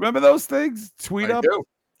 You remember those things? Tweet up?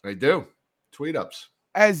 I do. Tweet ups.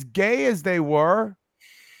 As gay as they were,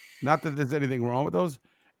 not that there's anything wrong with those,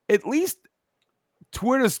 at least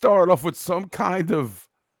Twitter started off with some kind of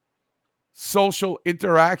social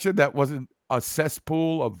interaction that wasn't a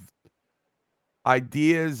cesspool of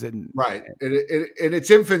ideas and right. In its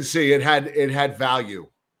infancy, it had value.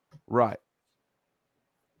 Right.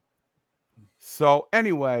 So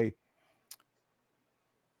anyway,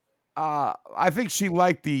 I think she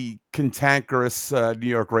liked the cantankerous New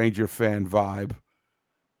York Ranger fan vibe,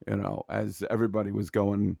 as everybody was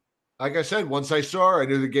going. Like I said, once I saw her, I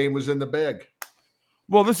knew the game was in the bag.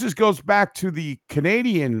 Well, this just goes back to the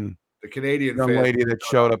Canadian young lady that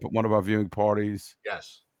showed up at one of our viewing parties.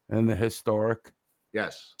 Yes. And the historic.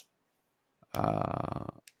 Yes.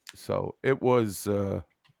 So it was what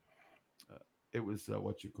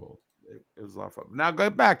you call it. It was a lot of fun. Now go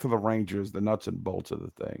back to the Rangers, the nuts and bolts of the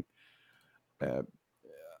thing.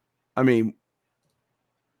 I mean,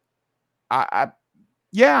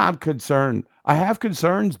 I'm concerned. I have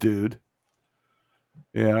concerns, dude.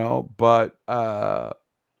 But I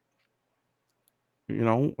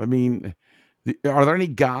mean, are there any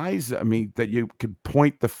guys, that you could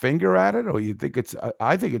point the finger at it, or you think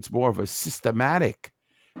I think it's more of a systematic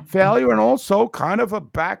failure and also kind of a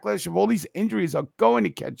backlash of all these injuries are going to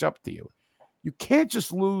catch up to you. You can't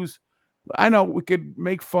just lose. I know we could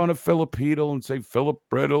make fun of Filipino and say Philip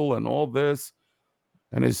Brittle and all this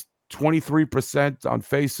and his 23% on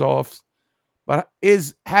faceoffs, but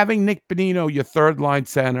is having Nick Bonino your third line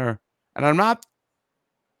center, and I'm not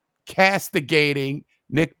castigating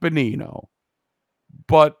Nick Bonino,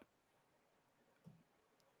 but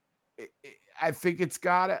I think it's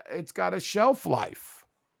got a shelf life.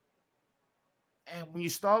 And when you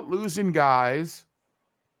start losing guys,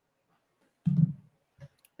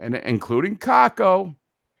 and including Kako,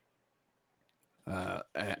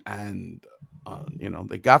 they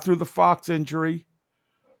got through the Fox injury.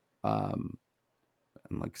 And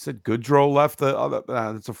like I said, Goodrow left the other.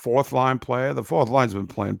 It's a fourth line player. The fourth line's been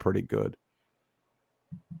playing pretty good.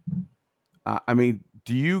 Do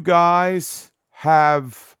you guys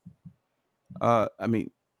have?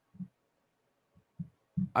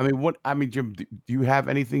 Jim, do you have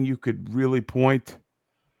anything you could really point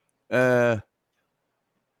to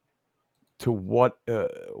what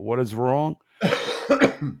is wrong?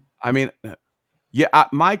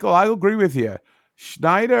 Michael, I agree with you.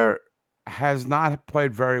 Schneider has not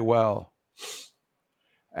played very well,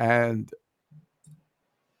 and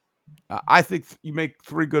I think you make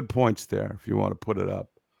three good points there if you want to put it up.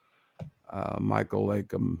 Michael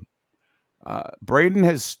Latham. Braden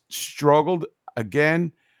has struggled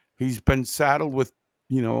again. He's been saddled with,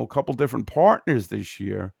 a couple different partners this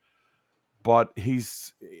year, but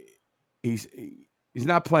he's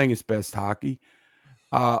not playing his best hockey.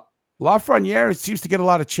 Lafreniere seems to get a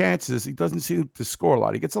lot of chances. He doesn't seem to score a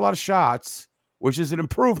lot. He gets a lot of shots, which is an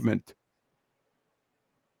improvement.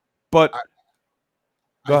 But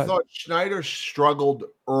I thought Schneider struggled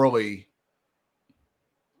early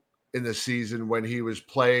in the season when he was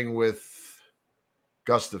playing with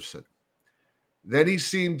Gustafsson. Then he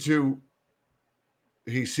seemed to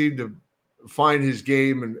find his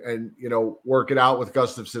game and work it out with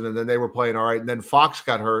Gustafsson, and then they were playing all right. And then Fox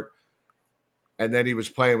got hurt, and then he was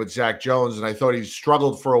playing with Zach Jones, and I thought he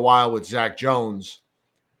struggled for a while with Zach Jones.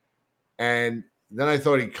 And then I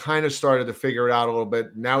thought he kind of started to figure it out a little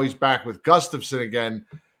bit. Now he's back with Gustafsson again.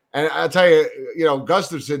 And I'll tell you,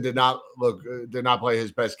 Gustafsson did not play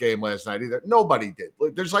his best game last night either. Nobody did.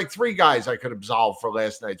 Look, there's like 3 guys I could absolve for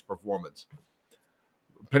last night's performance: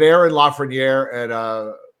 Panarin, Lafreniere, and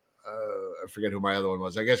I forget who my other one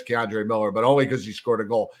was. I guess Keandre Miller, but only because he scored a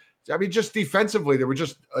goal. I mean, just defensively, there were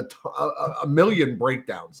just a million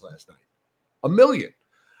breakdowns last night. A million.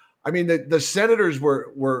 I mean, the Senators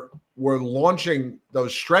were launching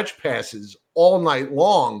those stretch passes all night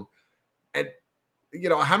long, and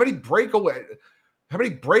how many breaks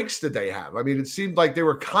did they have? I mean, it seemed like they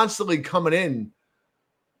were constantly coming in,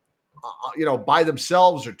 by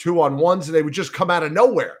themselves or 2-on-1s, and they would just come out of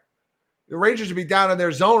nowhere. The Rangers would be down in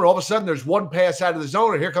their zone, and all of a sudden there's one pass out of the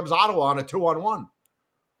zone, and here comes Ottawa on a 2-on-1.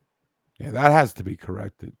 Yeah, that has to be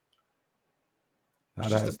corrected.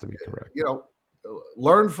 That has to be corrected.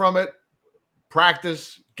 Learn from it,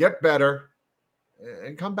 practice, get better,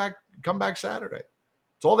 and come back Saturday.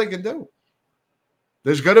 That's all they can do.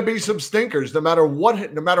 There's going to be some stinkers, no matter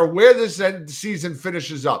where this season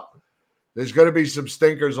finishes up. There's going to be some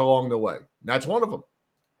stinkers along the way. That's one of them.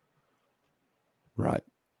 Right.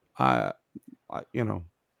 I've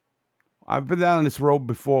been down this road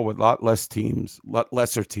before with a lot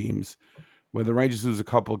lesser teams, where the Rangers lose a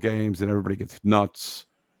couple games and everybody gets nuts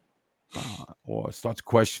or starts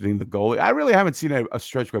questioning the goalie. I really haven't seen a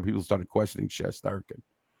stretch where people started questioning Shesterkin.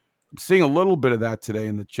 I'm seeing a little bit of that today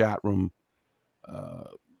in the chat room.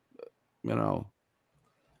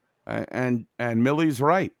 And Millie's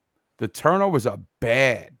right. The turnovers are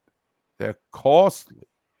bad. They're costly.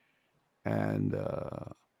 And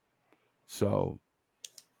so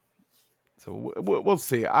we'll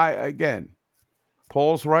see.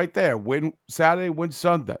 Paul's right there. Win Saturday, win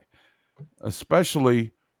Sunday.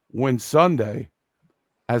 Especially win Sunday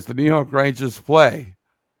as the New York Rangers play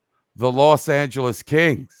the Los Angeles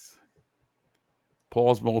Kings.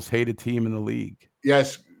 Paul's most hated team in the league.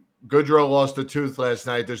 Yes, Goodrow lost a tooth last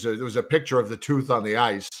night. There was a picture of the tooth on the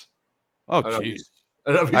ice. Oh, jeez.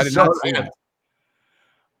 I did not see that.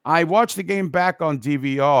 I watched the game back on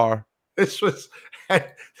DVR. This was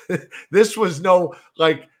no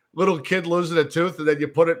like little kid losing a tooth and then you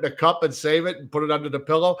put it in a cup and save it and put it under the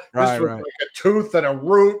pillow. This was like a tooth and a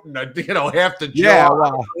root and half the jaw. Yeah,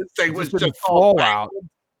 wow. This thing was just fallout.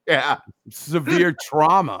 Yeah, severe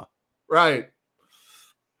trauma. Right.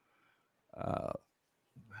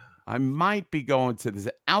 I might be going to this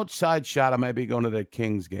outside shot. I might be going to the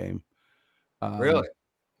Kings game. Really?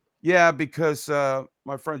 Yeah, because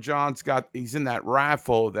my friend John's he's in that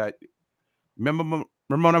raffle that remember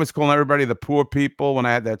when I was calling everybody the poor people when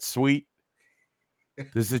I had that suite?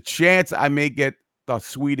 There's a chance I may get the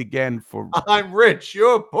suite again for I'm rich,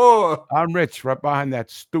 you're poor. I'm rich, right behind that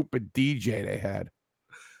stupid DJ they had.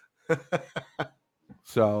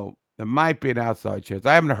 So there might be an outside chance.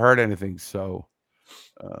 I haven't heard anything, so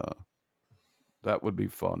that would be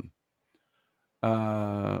fun.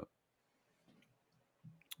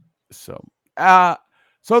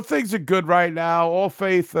 So things are good right now. All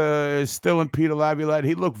faith is still in Peter Laviolette.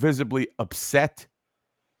 He looked visibly upset.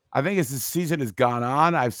 I think as the season has gone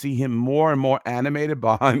on, I've seen him more and more animated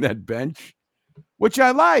behind that bench, which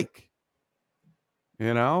I like.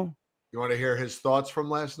 You want to hear his thoughts from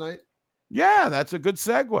last night? Yeah, that's a good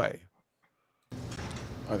segue.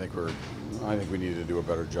 I think we need to do a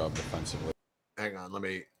better job defensively. Hang on, let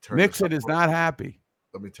me turn Nixon is not happy.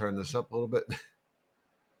 Let me turn this up a little bit.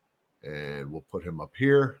 And we'll put him up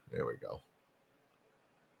here. There we go.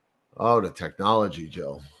 Oh, the technology,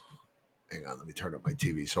 Joe. Hang on, let me turn up my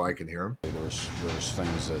TV so I can hear him. There's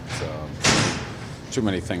things that too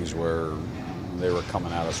many things where they were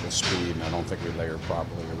coming at us with speed, and I don't think we layered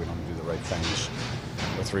properly, or we don't do the right things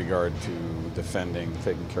with regard to defending,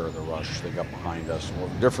 taking care of the rush. They got behind us for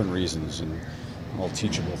different reasons, and all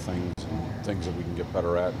teachable things and things that we can get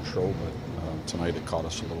better at and show. But tonight it caught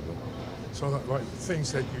us a little bit. So, like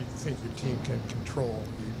things that you think your team can control,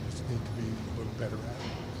 you just need to be a little better at.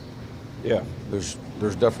 Yeah, there's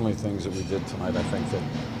definitely things that we did tonight, I think, that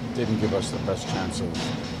didn't give us the best chance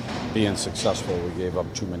of being successful. We gave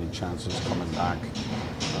up too many chances coming back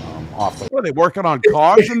off the. What, are they working on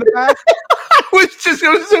cars in the back?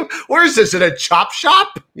 Where is this, in a chop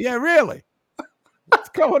shop? Yeah, really. What's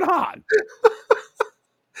going on?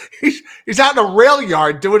 He's out in a rail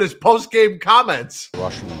yard doing his post-game comments.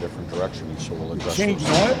 Rush in a different direction, so we'll address Changing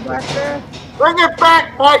those. oil back there? Bring it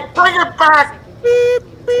back, Mike! Bring it back! Beep,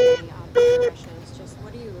 beep, beep.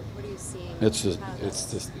 What are you seeing? It's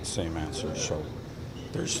the same answer. So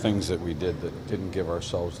there's things that we did that didn't give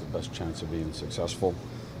ourselves the best chance of being successful.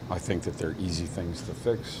 I think that they're easy things to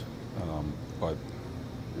fix, but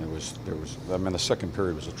I mean, the second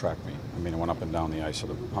period was a track meet. I mean, it went up and down the ice at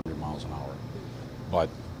 100 miles an hour. But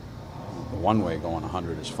the one way going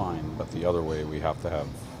 100 is fine, but the other way we have to have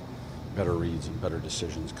better reads and better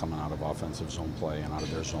decisions coming out of offensive zone play and out of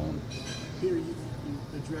their zone. Here, you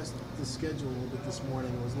addressed the schedule a little bit this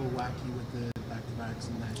morning. It was a little wacky with the back-to-backs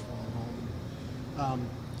in Nashville and home.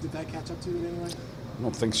 Did that catch up to you in any way? I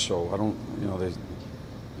don't think so.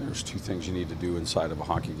 There's two things you need to do inside of a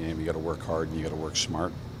hockey game. You got to work hard and you got to work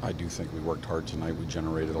smart. I do think we worked hard tonight. We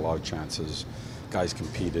generated a lot of chances. Guys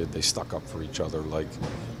competed. They stuck up for each other. Like,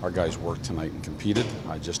 our guys worked tonight and competed.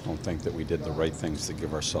 I just don't think that we did the right things to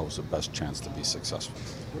give ourselves the best chance to be successful.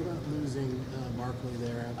 What about losing Barkley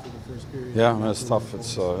there after the first period? Yeah, it's tough.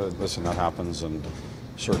 It's listen, that happens, and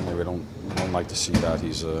certainly we don't like to see that.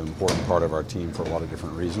 He's an important part of our team for a lot of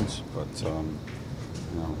different reasons, but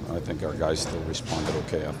I think our guys still responded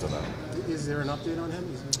okay after that. Is there an update on him?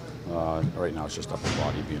 Right now, it's just upper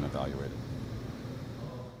body being evaluated.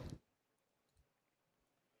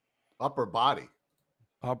 Upper body.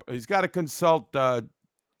 He's got to consult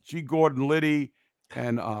G. Gordon Liddy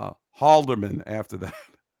and Halderman after that.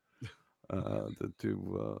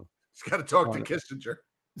 He's got to talk to Kissinger.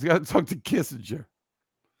 He's got to talk to Kissinger.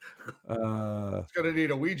 He's going to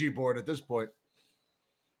need a Ouija board at this point.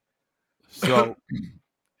 So,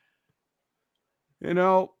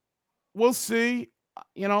 we'll see.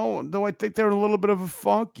 Though I think they're in a little bit of a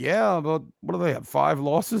funk. Yeah, but what do they have? 5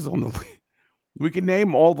 losses on the league. We can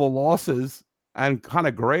name all the losses and kind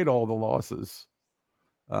of grade all the losses.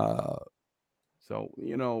 So,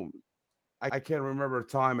 I can't remember a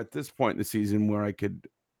time at this point in the season where I could,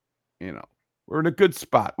 we're in a good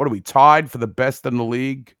spot. What are we, tied for the best in the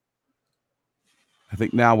league? I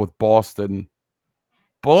think now with Boston.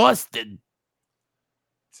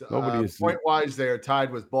 Nobody is point-wise, they are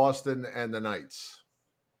tied with Boston and the Knights.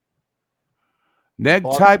 Ned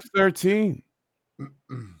type 13.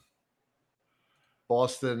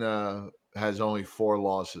 Boston has only 4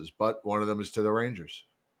 losses, but one of them is to the Rangers.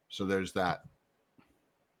 So there's that.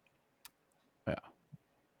 Yeah.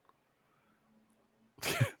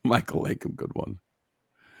 Michael Lakem, good one.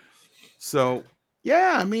 So,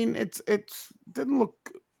 yeah, I mean, it didn't look.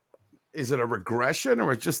 Is it a regression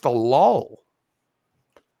or it's just a lull?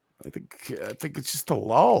 I think it's just a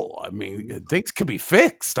lull. I mean, things can be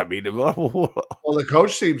fixed. I mean, well, the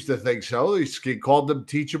coach seems to think so. He called them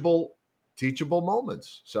teachable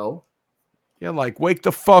moments. So, yeah, like wake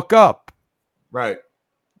the fuck up. Right.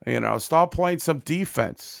 Start playing some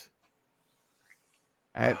defense.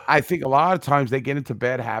 And I think a lot of times they get into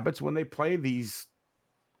bad habits when they play these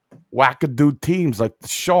wackadoo teams like the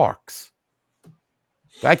Sharks.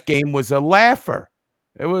 That game was a laugher.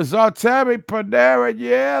 It was Artemi Panarin.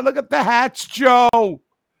 Yeah, look at the hats, Joe.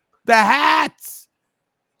 The hats.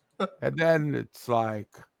 And then it's like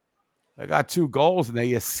they got 2 goals and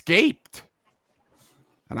they escaped.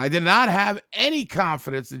 And I did not have any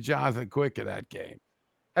confidence in Jonathan Quick in that game.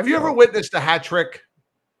 Have you ever witnessed a hat trick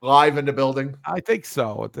live in the building? I think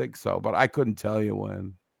so. But I couldn't tell you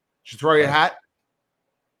when. Did you throw your hat?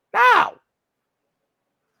 No.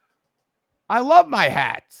 I love my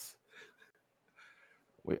hats.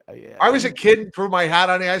 I was a kid and threw my hat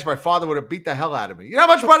on the ice. My father would have beat the hell out of me. You know how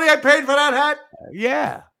much money I paid for that hat?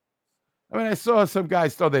 Yeah. I mean, I saw some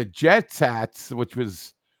guys throw their Jets hats, which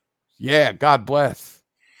was, God bless.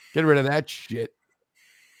 Get rid of that shit.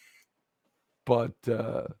 But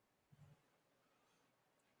they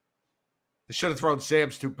should have thrown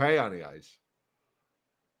Sam's toupee on the ice.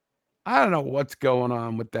 I don't know what's going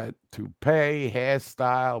on with that toupee,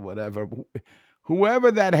 hairstyle, whatever.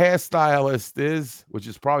 Whoever that hairstylist is, which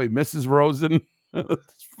is probably Mrs. Rosen,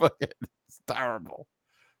 it's terrible.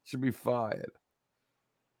 Should be fired.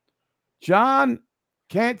 John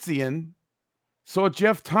Canzian saw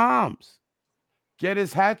Jeff Toms get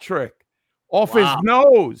his hat trick off his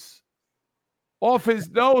nose. Off his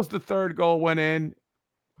nose, the third goal went in.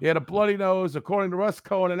 He had a bloody nose, according to Russ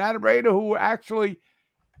Cohen and Adam Rader, who were actually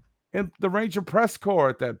in the Ranger press corps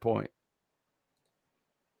at that point.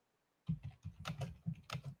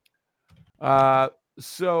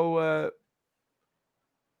 So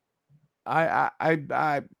I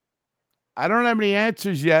don't have any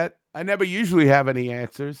answers yet. I never usually have any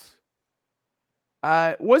answers.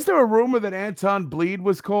 Was there a rumor that Anton Bleed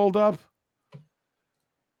was called up?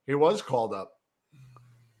 He was called up.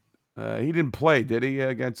 He didn't play, did he?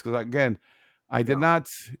 Against, because again, I did not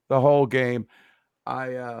see the whole game.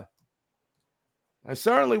 I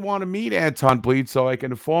certainly want to meet Anton Bleed so I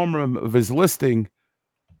can inform him of his listing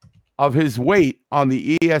of his weight on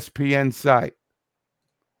the ESPN site.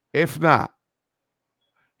 If not,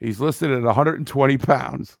 he's listed at 120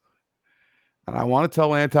 pounds. And I want to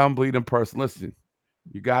tell Anton Bleed in person, listen,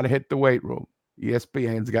 you got to hit the weight room.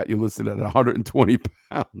 ESPN's got you listed at 120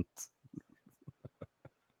 pounds.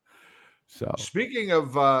 So speaking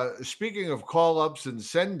of call-ups and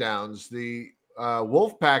send-downs, the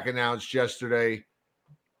Wolfpack announced yesterday.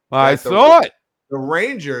 I saw it. The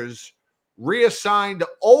Rangers reassigned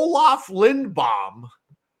Olaf Lindbaum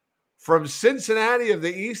from Cincinnati of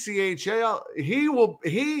the ECHL.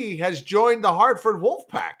 He has joined the Hartford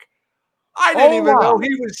Wolfpack. I didn't even know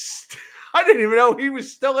he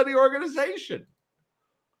was still in the organization.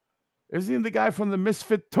 Isn't he the guy from the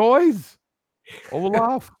Misfit Toys?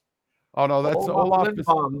 Olaf? Oh no, that's Olaf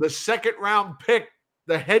Lindbaum, the second-round pick,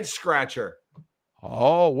 the head scratcher.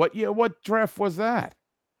 Oh, what year? What draft was that?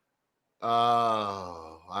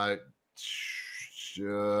 I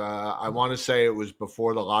want to say it was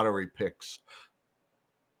before the lottery picks.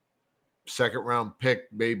 Second round pick,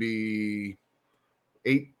 maybe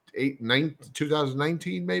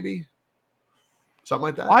 2019, maybe something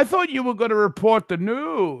like that. I thought you were going to report the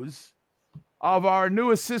news of our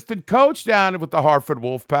new assistant coach down with the Hartford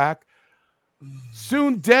Wolfpack,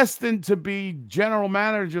 soon destined to be general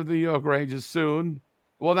manager of the New York Rangers soon.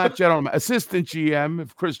 Well, not general, assistant GM,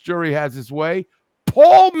 if Chris Jury has his way.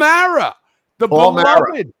 Paul Mara, Paul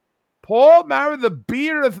Mara, the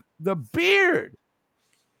beard.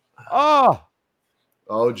 Oh,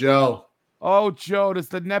 Joe. Oh, Joe, does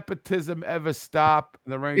the nepotism ever stop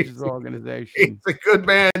in the Rangers organization? He's a good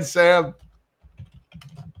man, Sam.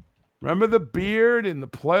 Remember the beard in the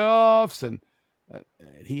playoffs, and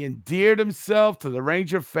he endeared himself to the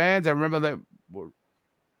Ranger fans. I remember they were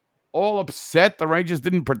all upset the Rangers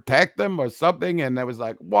didn't protect them or something, and I was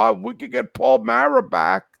like, well, we could get Paul Mara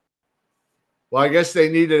back. Well, I guess they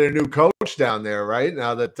needed a new coach down there, right?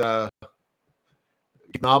 Now that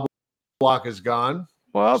Knobloch is gone.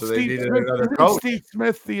 Well, so Steve Smith, another coach. Steve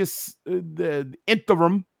Smith, the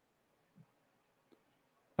interim.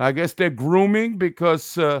 I guess they're grooming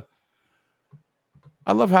because I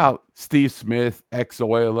love how Steve Smith,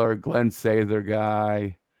 ex-Oiler, Glenn Sather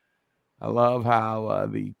guy. I love how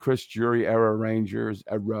the Chris Jury era Rangers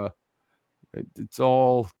era. It's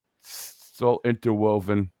all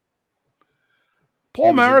interwoven.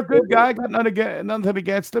 Paul Mara, good guy. Got nothing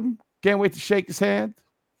against him. Can't wait to shake his hand.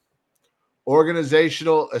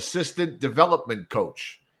 Organizational assistant development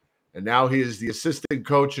coach. And now he is the assistant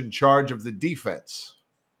coach in charge of the defense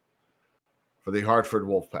for the Hartford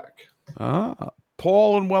Wolfpack.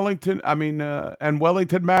 Paul and Wellington, and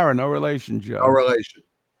Wellington Mara, no relation, Joe. No relation.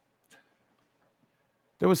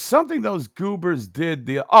 There was something those goobers did.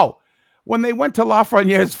 When they went to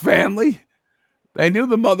Lafreniere's family, they knew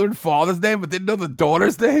the mother and father's name, but didn't know the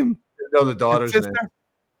daughter's name. Didn't know the daughter's name.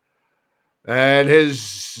 And his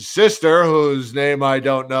sister, whose name I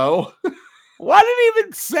don't know. Why didn't he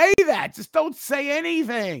even say that? Just don't say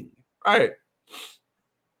anything. Right.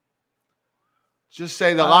 Just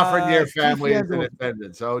say the Lafreniere family is in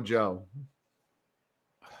attendance. Oh, Joe.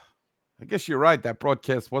 I guess you're right. That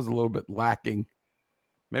broadcast was a little bit lacking.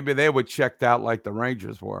 Maybe they were checked out like the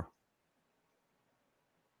Rangers were.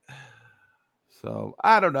 So,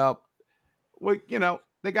 I don't know.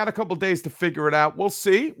 They got a couple days to figure it out. We'll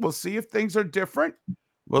see. We'll see if things are different.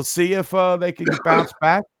 We'll see if they can bounce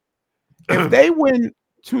back. If they win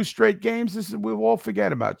 2 straight games, we'll all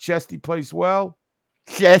forget about. Chesty plays well.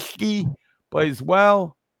 Chesty plays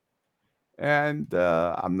well. And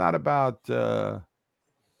I'm not about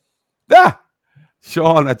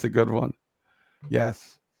Sean, that's a good one.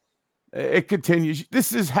 Yes. It continues.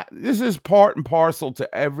 This is part and parcel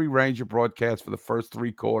to every Ranger broadcast for the first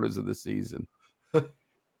 3 quarters of the season.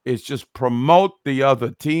 It's just promote the other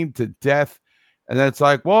team to death. And then it's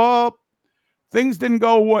like, well, things didn't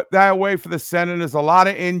go that way for the Senators. A lot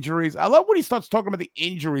of injuries. I love when he starts talking about the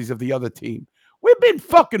injuries of the other team. We've been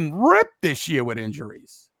fucking ripped this year with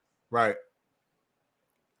injuries. Right.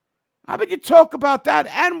 How about you talk about that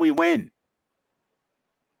and we win?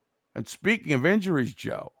 And speaking of injuries,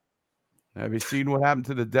 Joe, have you seen what happened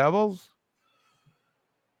to the Devils?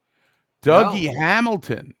 Dougie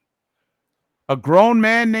Hamilton, a grown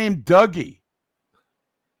man named Dougie,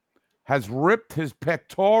 has ripped his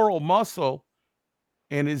pectoral muscle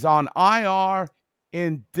and is on IR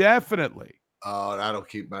indefinitely. Oh, that'll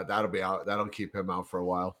keep him out for a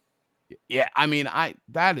while. Yeah, I mean, the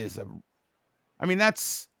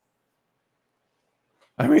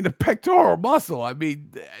pectoral muscle. I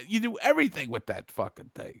mean, you do everything with that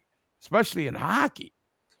fucking thing, especially in hockey.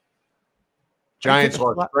 Giants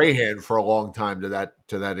lost Strahan for a long time to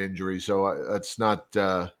that injury, so it's not.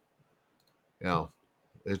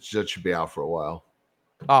 It should be out for a while.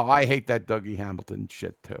 Oh, I hate that Dougie Hamilton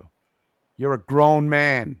shit too. You're a grown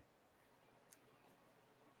man.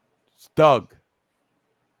 It's Douglas.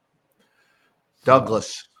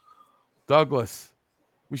 Douglas.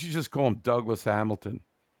 We should just call him Douglas Hamilton.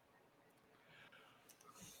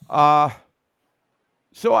 So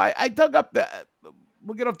I dug up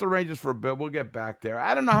we'll get off the Rangers for a bit. We'll get back there.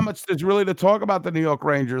 I don't know how much there's really to talk about the New York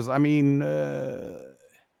Rangers. I mean,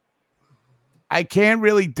 I can't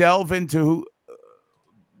really delve into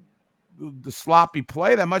the sloppy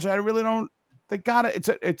play that much. I really don't. They got it.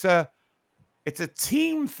 It's a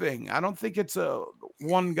team thing. I don't think it's a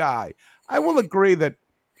one guy. I will agree that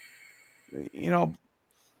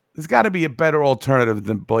there's got to be a better alternative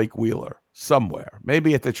than Blake Wheeler somewhere.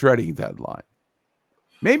 Maybe at the trading deadline.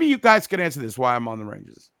 Maybe you guys can answer this. Why I'm on the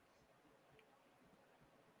Rangers.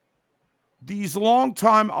 These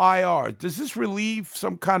long-time IR, does this relieve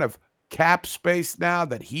some kind of cap space now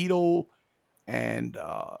that Hedl and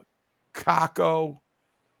Kako?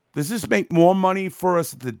 Does this make more money for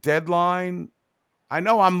us at the deadline? I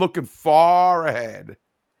know I'm looking far ahead,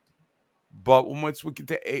 but once we get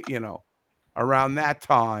to around that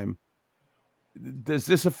time, does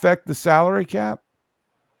this affect the salary cap?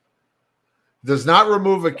 Does not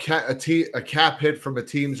remove a cap hit from a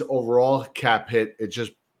team's overall cap hit. It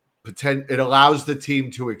just it allows the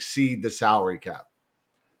team to exceed the salary cap.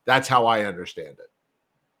 That's how I understand it.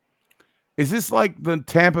 Is this like the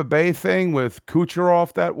Tampa Bay thing with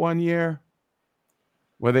Kucherov that one year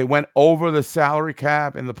where they went over the salary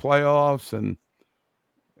cap in the playoffs and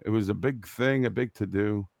it was a big thing, a big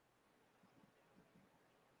to-do?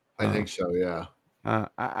 I think so, yeah.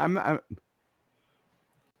 I'm not...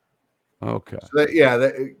 Okay. So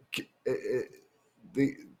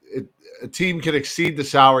a team can exceed the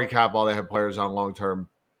salary cap while they have players on long-term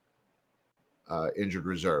injured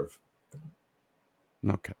reserve.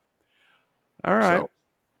 Okay. All right.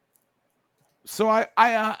 So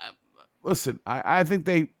I listen. I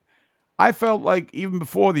think I felt like even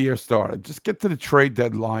before the year started, just get to the trade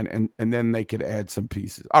deadline and then they could add some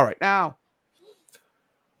pieces. All right, now.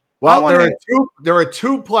 Well, there are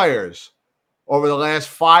two players over the last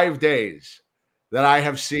 5 days that I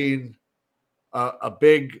have seen a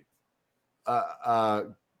big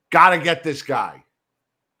gotta get this guy.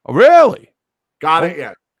 Oh, really? Got it,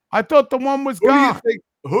 yeah. I thought the one was gone.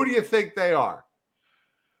 Who do you think they are?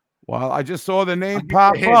 Well, I just saw the name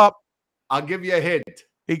pop up. I'll give you a hint.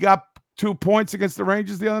 He got 2 points against the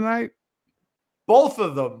Rangers the other night. Both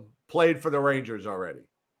of them played for the Rangers already.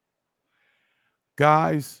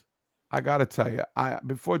 Guys, I got to tell you,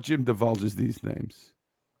 before Jim divulges these names,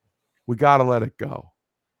 we got to let it go.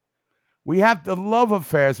 We have the love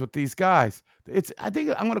affairs with these guys. I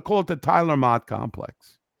think I'm going to call it the Tyler Mott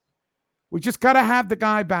complex. We just got to have the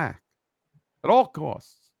guy back at all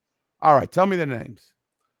costs. All right, tell me the names.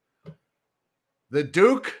 The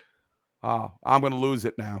Duke. Oh, I'm going to lose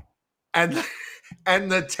it now. And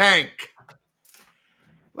the Tank.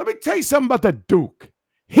 Let me tell you something about the Duke.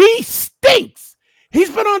 He stinks. He's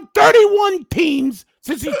been on 31 teams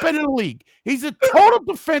since he's been in the league. He's a total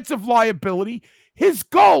defensive liability. His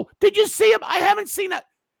goal, did you see him? I haven't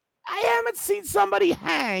seen somebody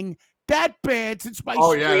hang that bad since my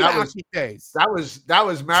hockey days. That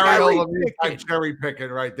was Mario Lemieux cherry picking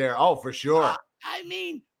right there. Oh, for sure. I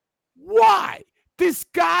mean, why? This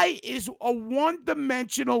guy is a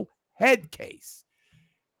one-dimensional head case.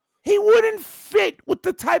 He wouldn't fit with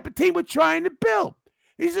the type of team we're trying to build.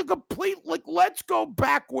 He's a complete, let's go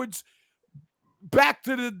backwards, back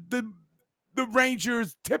to the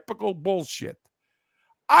Rangers' typical bullshit.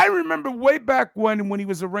 I remember way back when he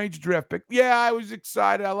was a Ranger draft pick. Yeah, I was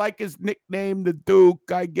excited. I like his nickname, the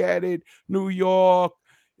Duke. I get it. New York,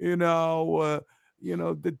 the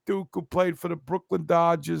Duke who played for the Brooklyn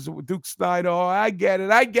Dodgers, Duke Snyder. Oh, I get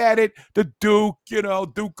it. The Duke,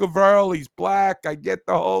 Duke of Earl. He's black. I get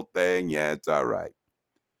the whole thing. Yeah, it's all right.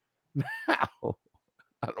 Now,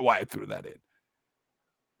 I don't know why I threw that in.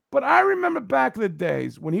 But I remember back in the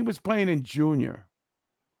days when he was playing in junior.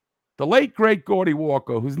 the late, great Gordy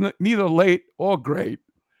Walker, who's neither late or great,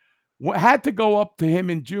 had to go up to him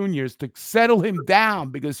in juniors to settle him down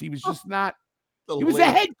because he was just not. He was a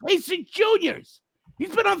head case in juniors.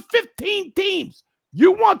 He's been on 15 teams.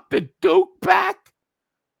 You want the Duke back?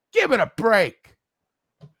 Give it a break.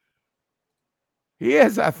 He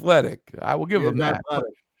is athletic. I will give him that.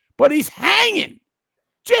 But he's hanging.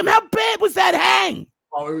 Jim, how bad was that hang?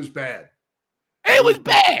 Oh, it was bad. It was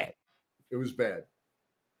bad. It was bad.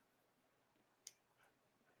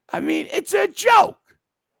 I mean, it's a joke.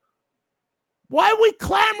 Why are we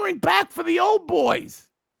clamoring back for the old boys?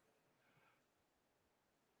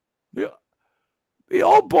 The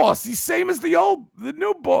old boss, he's same as the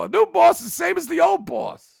new boss. New boss is same as the old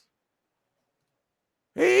boss.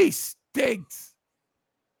 He stinks.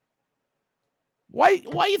 Why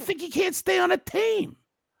you think he can't stay on a team?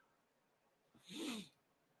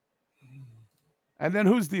 And then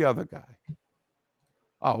who's the other guy?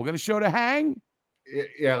 Oh, we're gonna show the hang.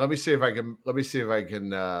 Yeah, let me see if I can. Let me see if I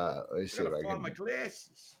can. My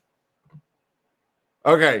glasses.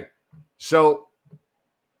 Okay, so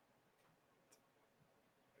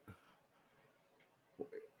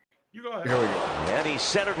you go ahead. Here we go. And he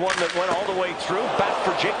centered one that went all the way through. Back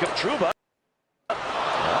for Jacob Trouba.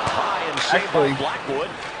 High and saved by Blackwood.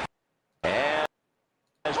 And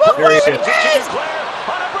Here he is.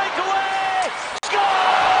 On a breakaway.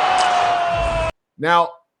 Score! Now,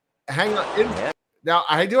 hang on. Now,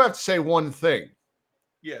 I do have to say one thing.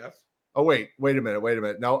 Yes. Oh, wait a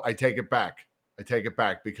minute. No, I take it back.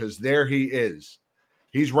 Because there he is.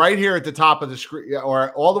 He's right here at the top of the screen,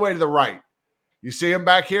 or all the way to the right. You see him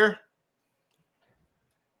back here?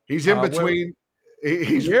 He's in between.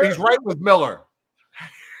 He's right with Miller.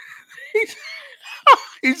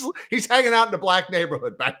 he's hanging out in the black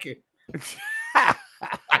neighborhood back here.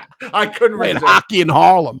 I couldn't play resist. hockey in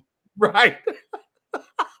Harlem. Right.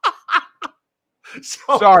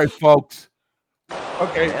 Sorry, folks.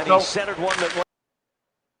 Okay. And he centered one that went.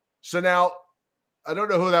 So now, I don't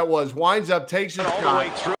know who that was. Winds up, takes his all shot, the way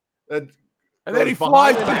through. And then he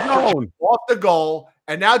flies the zone off the goal,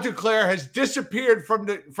 and now Duclair has disappeared from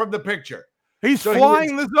the picture. He's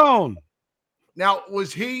flying the zone. Now,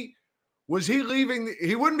 was he leaving?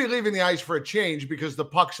 He wouldn't be leaving the ice for a change because the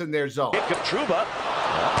puck's in their zone. Trouba.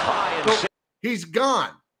 So he's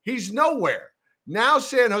gone. He's nowhere. Now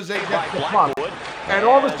San Jose gets the puck, and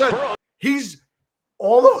all of a sudden he's at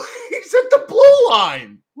the blue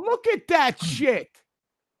line. Look at that shit.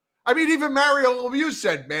 I mean, even Mario Lemieux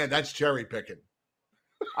said, "Man, that's cherry picking."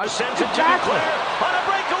 I sent it to Duclair on a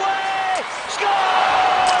breakaway. Scores!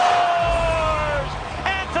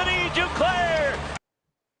 Anthony Duclair.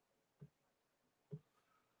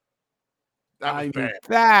 That was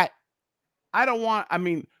bad.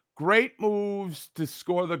 Great moves to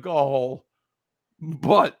score the goal,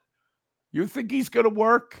 but you think he's going to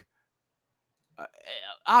work?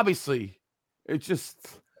 Obviously, it's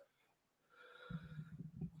just.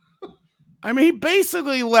 He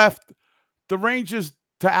basically left the Rangers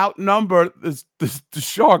to outnumber the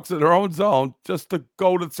Sharks in their own zone just to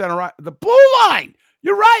go to the center, the blue line.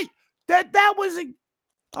 You're right. That was a.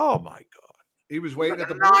 Oh my God! He was waiting at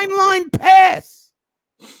the 9-line pass.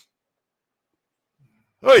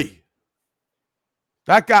 Hey,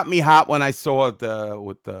 that got me hot when I saw it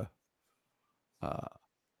with the.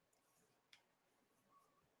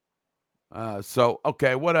 So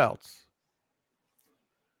okay, what else?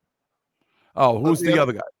 Oh, who's the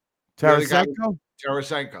other guy? Tarasenko?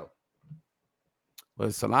 Tarasenko.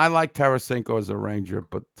 Listen, I like Tarasenko as a Ranger,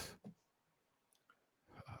 but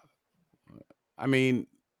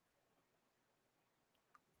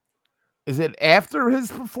is it after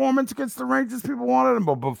his performance against the Rangers people wanted him,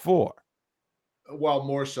 or before? Well,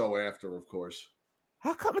 more so after, of course.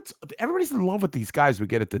 How come everybody's in love with these guys we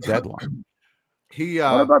get at the deadline?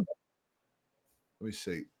 Let me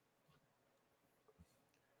see.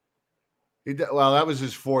 Well, that was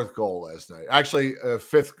his fourth goal last night. Actually,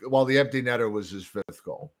 fifth. Well, the empty netter was his fifth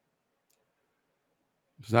goal.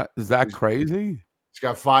 Is that crazy? He's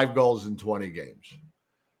got 5 goals in 20 games.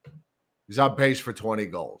 He's on pace for 20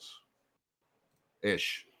 goals.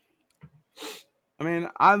 Ish.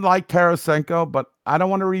 I like Tarasenko, but I don't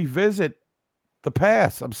want to revisit the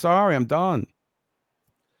past. I'm sorry, I'm done.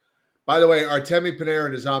 By the way, Artemi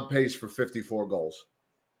Panarin is on pace for 54 goals.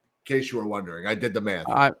 In case you were wondering, I did the math.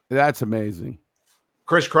 That's amazing.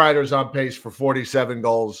 Chris Kreider's on pace for 47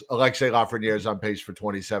 goals. Alexei Lafreniere is on pace for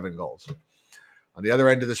 27 goals. On the other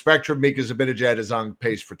end of the spectrum, Mika Zibanejad is on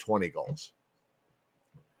pace for 20 goals.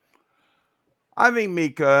 I think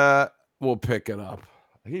Mika will pick it up.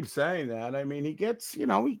 I keep saying that.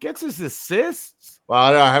 He gets his assists. Well,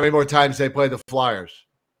 I don't know how many more times they play the Flyers.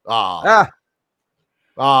 Ah.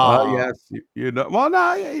 Yes, you know. Well,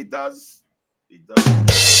 no, yeah, he does. He does.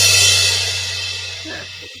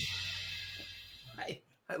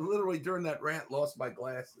 I literally during that rant lost my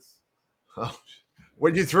glasses. Oh,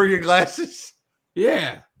 when you threw your glasses?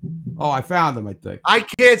 Yeah. Oh, I found them, I think. I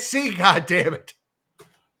can't see, God damn it.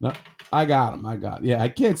 No, I got them. Yeah, I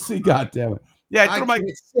can't see, God damn it. Yeah, I threw my.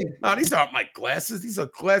 can't see. No, these aren't my glasses. These are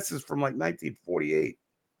glasses from like 1948.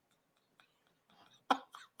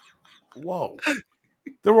 Whoa.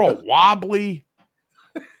 They're all wobbly.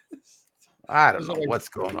 I don't know what's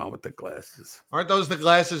going on with the glasses. Aren't those the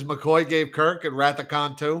glasses McCoy gave Kirk and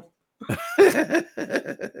Rathacon too?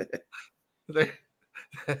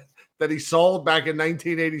 That he sold back in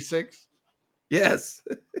 1986? Yes.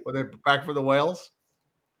 When they back for the Whales?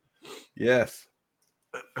 Yes.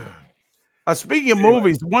 Speaking of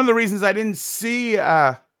movies, one of the reasons I didn't see,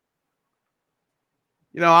 I'm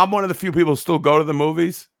one of the few people who still go to the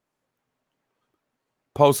movies.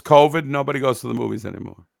 Post-COVID, nobody goes to the movies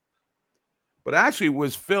anymore. But actually, it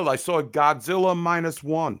was filled. I saw Godzilla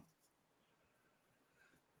 -1.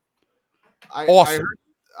 Awesome.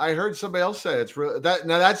 I heard somebody else say it's real.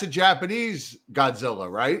 Now that's a Japanese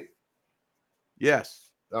Godzilla, right?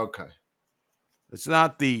 Yes. Okay. It's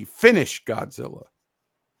not the Finnish Godzilla.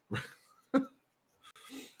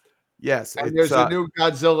 Yes. And there's a new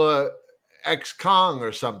Godzilla X Kong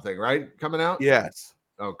or something, right? Coming out? Yes.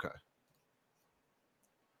 Okay.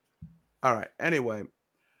 All right. Anyway,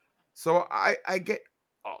 so I get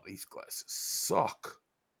these glasses suck.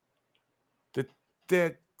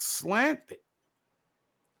 They're slanted.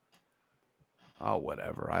 Oh,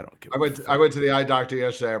 whatever. I don't give. I went to the eye doctor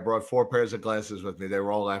yesterday. I brought 4 pairs of glasses with me. They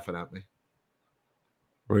were all laughing at me.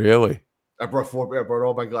 Really? I brought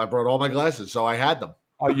all my glasses, so I had them.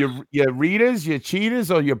 Are your readers, your cheaters,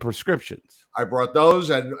 or your prescriptions? I brought those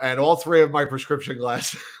and all 3 of my prescription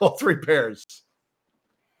glasses, all 3 pairs.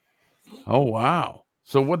 Oh wow!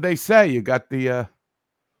 So what'd they say? You got the?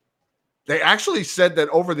 They actually said that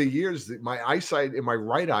over the years, that my eyesight in my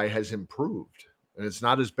right eye has improved, and it's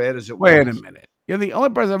not as bad as it was. Wait a minute! You're the only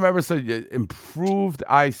person I've ever said you improved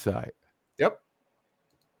eyesight. Yep.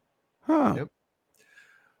 Huh. Yep.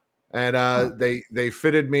 And they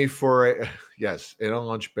fitted me for in a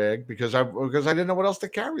lunch bag because I didn't know what else to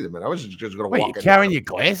carry them in. I was just going to walk. Wait, you're carrying your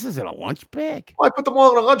glasses in a lunch bag? Well, I put them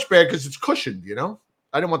all in a lunch bag because it's cushioned.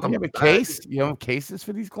 I didn't want them. You have a case? You have cases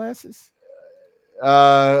for these glasses?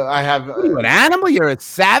 I have. What are you, an animal? You're a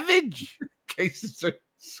savage? Cases are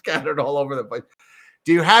scattered all over the place.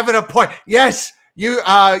 Do you have an appointment? Yes, you.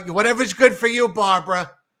 Whatever's good for you,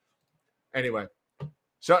 Barbara. Anyway,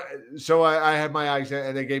 so I had my eyes,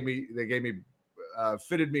 and they gave me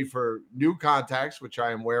fitted me for new contacts, which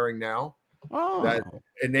I am wearing now. Oh. That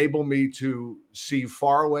enable me to see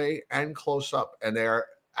far away and close up, and they are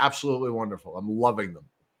absolutely wonderful. I'm loving them.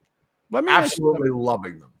 Absolutely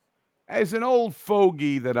loving them. As an old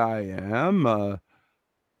fogey that I am,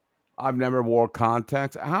 I've never wore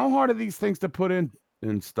contacts. How hard are these things to put in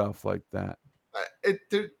and stuff like that? It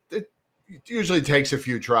usually takes a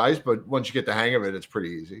few tries, but once you get the hang of it, it's pretty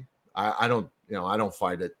easy. I don't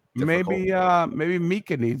find it difficult. Maybe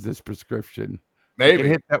Mika needs this prescription. Maybe you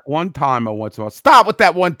can hit that one timer once in a while. Stop with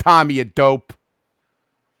that one timer, you dope.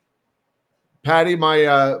 Patty,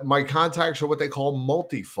 my contacts are what they call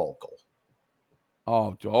multifocal.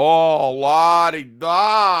 Oh,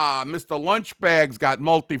 la-di-da. Mr. Lunchbag's got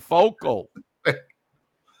multifocal.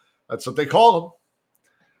 That's what they call them.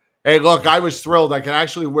 Hey, look, I was thrilled. I can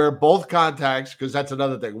actually wear both contacts because that's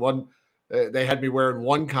another thing. One, they had me wearing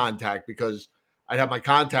one contact because I'd have my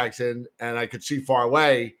contacts in and I could see far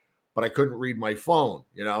away, but I couldn't read my phone,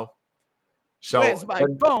 So where's my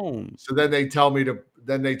phone? So then they told me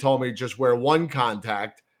just wear one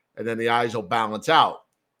contact and then the eyes will balance out.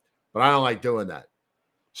 But I don't like doing that.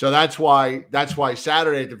 So that's why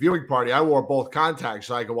Saturday at the viewing party, I wore both contacts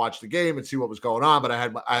so I could watch the game and see what was going on. But I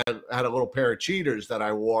had a little pair of cheaters that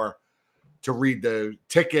I wore to read the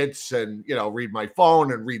tickets and, read my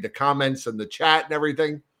phone and read the comments and the chat and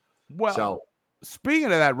everything. Well, speaking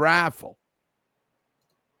of that raffle,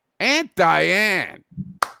 Aunt Diane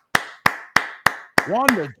won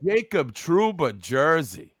the Jacob Trouba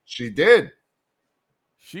jersey. She did.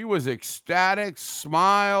 She was ecstatic,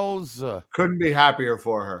 smiles. Couldn't be happier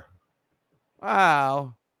for her.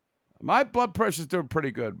 Wow. My blood pressure's doing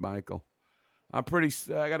pretty good, Michael. I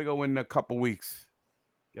got to go in a couple weeks,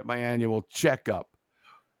 get my annual checkup.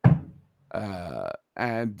 But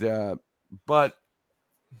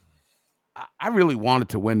I really wanted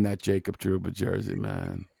to win that Jacob Trouba jersey,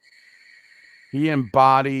 man. He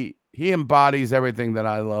embodies everything that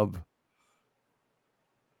I love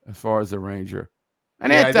as far as a Ranger.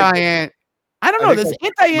 And Yeah, Aunt Diane, I don't know. Does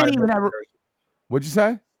Aunt Diane even have? What'd you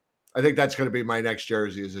say? I think that's going to be my next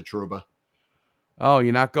jersey as a Trouba. Oh,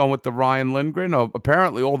 you're not going with the Ryan Lindgren? Oh,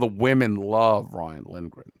 apparently all the women love Ryan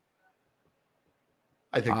Lindgren.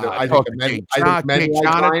 I think the men like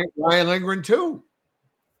Ryan Lindgren too.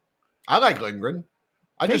 I like Lindgren.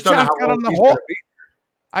 I just don't know how long he's going to be.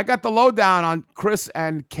 I got the lowdown on Chris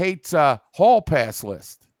and Kate's hall pass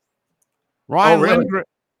list. Ryan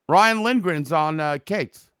Lindgren's on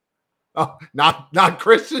Kate's. Oh, not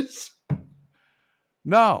Chris's?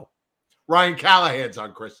 No. Ryan Callahan's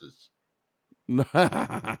on Chris's. No,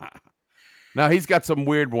 he's got some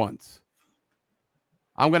weird ones.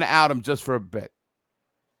 I'm going to out him just for a bit.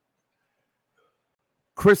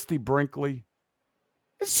 Christy Brinkley.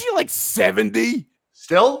 Is she like 70?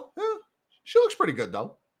 Still? She looks pretty good,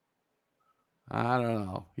 though. I don't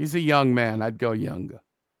know. He's a young man. I'd go younger.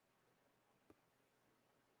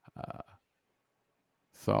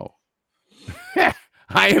 So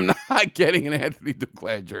I am not getting an Anthony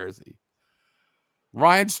Duclair jersey.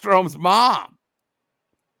 Ryan Strom's mom.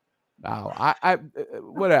 No, I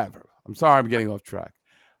whatever. I'm sorry I'm getting off track.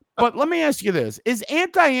 But let me ask you this. Is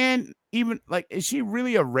Aunt Diane even like, is she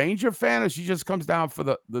really a Ranger fan, or she just comes down for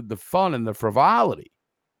the fun and the frivolity?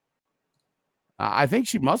 I think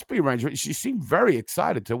she must be a Ranger. She seemed very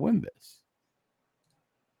excited to win this.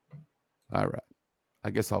 All right. I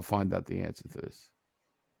guess I'll find out the answer to this.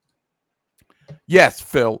 Yes,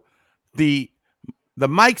 Phil. The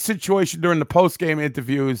Mike situation during the post-game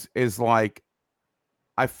interviews is like,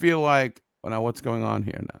 I feel like, what's going on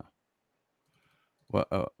here now?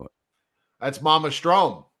 What? That's Mama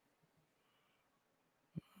Strom.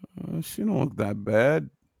 She don't look that bad.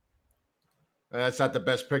 That's not the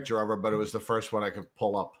best picture of her, but it was the first one I could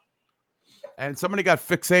pull up. And somebody got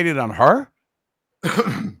fixated on her?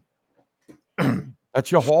 That's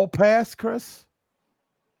your hall pass, Chris?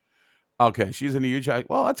 Okay, she's in a huge.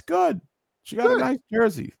 Well, that's good. She got a nice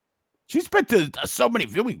jersey. She's been to so many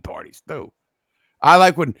viewing parties, too. I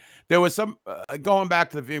like when there was some, going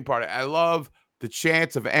back to the viewing party, I love the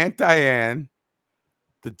chants of Aunt Diane,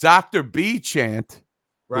 the Dr. B chant,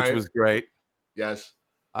 which was great. Yes.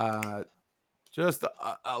 Just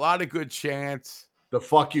a lot of good chants. The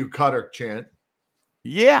fuck you Cutter chant.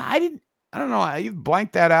 Yeah, I don't know. I either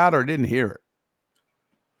blanked that out or didn't hear it.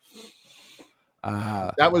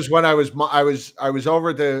 That was when I was over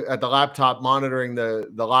at the laptop monitoring the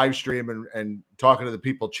live stream and talking to the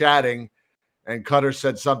people chatting, and Cutter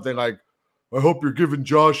said something like, "I hope you're giving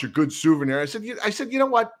Josh a good souvenir." I said, you know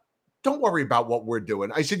what? Don't worry about what we're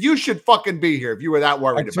doing. I said, you should fucking be here if you were that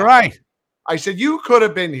worried That's about right. it. I said, you could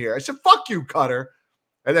have been here. I said, fuck you, Cutter.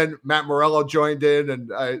 And then Matt Morello joined in,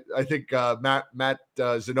 and I think Matt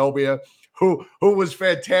Zenobia, who was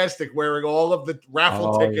fantastic, wearing all of the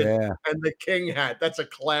raffle tickets and the King hat. That's a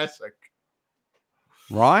classic.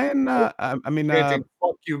 Ryan, Chanting,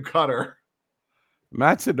 fuck you, Cutter.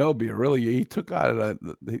 Matt Zenobia, really, he took out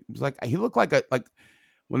he looked like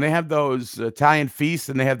when they have those Italian feasts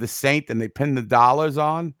and they have the saint and they pin the dollars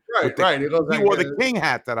on. Right. He wore the King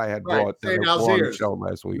hat that I had brought St. on the Alzier's show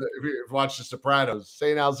last week. If you've watched The Sopranos,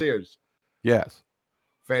 St. Alzier's. Yes.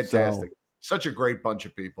 Fantastic. Such a great bunch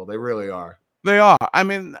of people. They really are. They are. I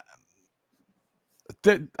mean,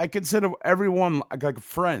 I consider everyone like a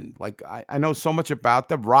friend. Like, I know so much about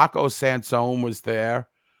them. Rocco Sansone was there.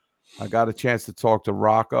 I got a chance to talk to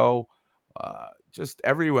Rocco. Just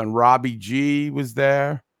everyone. Robbie G was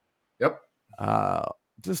there. Yep.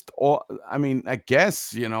 Just all, I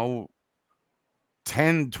guess,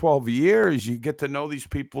 10, 12 years, you get to know these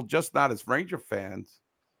people, just not as Ranger fans.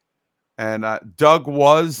 And Doug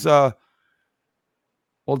was, Doug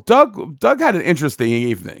had an interesting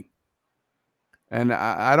evening. And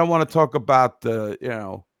I don't want to talk about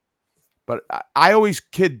but I always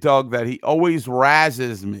kid Doug that he always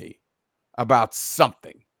razzes me about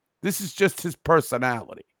something. This is just his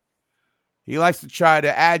personality. He likes to try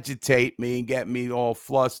to agitate me and get me all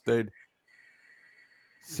flustered.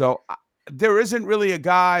 So there isn't really a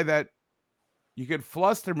guy that you could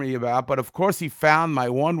fluster me about, but of course he found my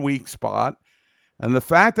one weak spot. And the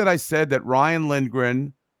fact that I said that Ryan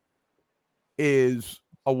Lindgren is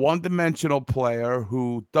a one-dimensional player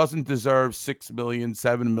who doesn't deserve $6 million,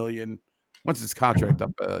 $7 million. When's his contract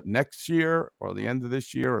up? Next year or the end of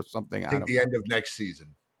this year or something? I think the end of next season.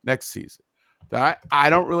 Next season. I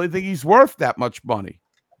don't really think he's worth that much money.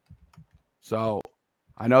 So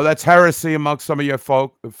I know that's heresy amongst some of your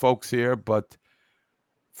folks here, but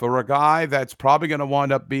for a guy that's probably going to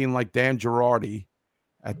wind up being like Dan Girardi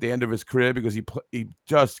at the end of his career because he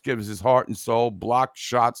just gives his heart and soul, block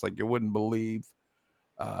shots like you wouldn't believe,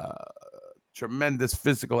 tremendous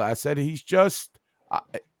physical asset. He's just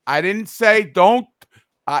I didn't say don't.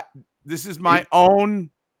 This is my own.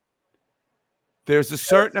 There's a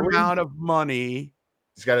certain amount of money.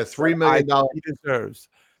 He's got a $3 million. He deserves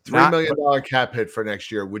 $3 million cap hit for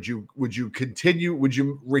next year. Would you continue? Would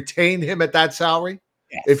you retain him at that salary?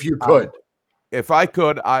 Yes, if you could. If I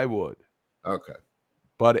could, I would. Okay.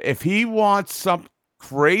 But if he wants some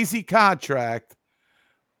crazy contract,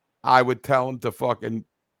 I would tell him to fucking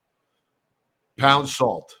pound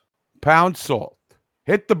salt. Pound salt.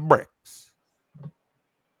 Hit the bricks.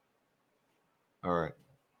 All right.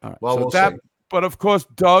 Well, so we'll see. But of course,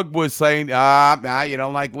 Doug was saying, you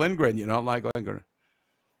don't like Lindgren. You don't like Lindgren.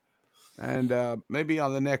 And maybe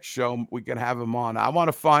on the next show, we can have him on. I want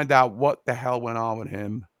to find out what the hell went on with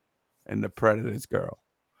him and the Predators girl.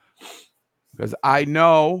 Because I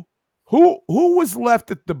know who was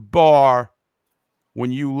left at the bar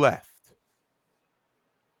when you left.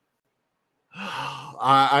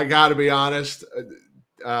 I got to be honest,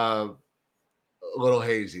 a little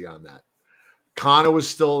hazy on that. Connor was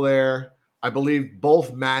still there. I believe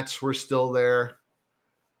both Matts were still there.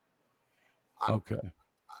 Okay.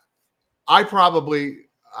 I probably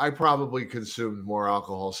consumed more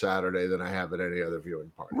alcohol Saturday than I have at any other viewing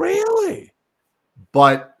party. Really?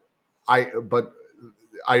 But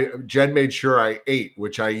Jen made sure I ate,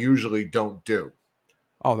 which I usually don't do.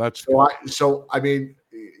 Oh, that's so. I mean,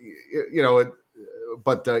 you know, it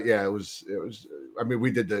was. I mean, we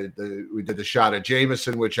did the shot at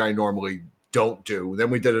Jameson, which I normally don't do. Then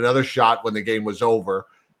we did another shot when the game was over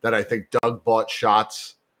that I think Doug bought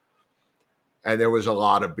shots, and there was a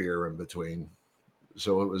lot of beer in between.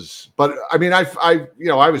 So it was, but I mean, I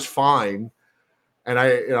was fine, and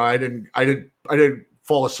I didn't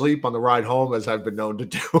fall asleep on the ride home as I've been known to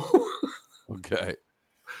do. Okay.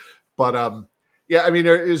 But yeah, I mean,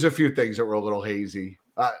 there's a few things that were a little hazy,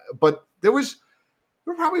 but there were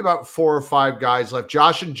probably about 4 or 5 guys left.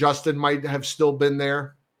 Josh and Justin might have still been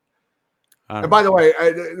there. And by the way,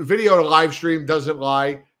 video to live stream doesn't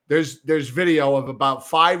lie. There's video of about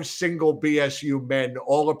 5 single BSU men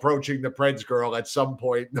all approaching the Preds girl at some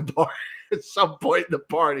point in the bar, at some point in the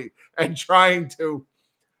party, and trying to.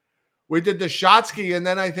 We did the Shotsky, and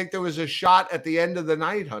then I think there was a shot at the end of the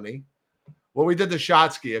night, honey. Well, we did the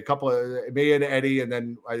Shotsky, a couple of me and Eddie, and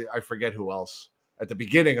then I forget who else at the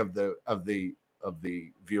beginning of the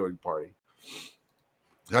viewing party.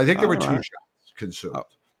 I think there were 2 shots consumed. Oh.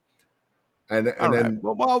 And All then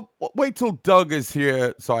right. Well, wait till Doug is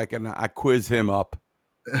here so I quiz him up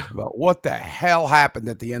about what the hell happened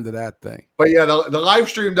at the end of that thing. But yeah, the live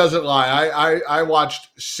stream doesn't lie. I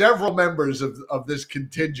watched several members of this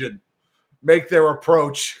contingent make their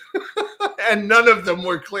approach, and none of them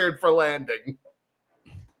were cleared for landing.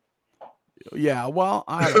 Yeah, well,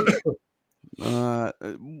 I don't know.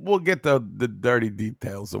 We'll get the dirty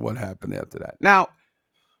details of what happened after that. Now,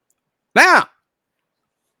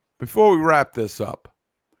 before we wrap this up,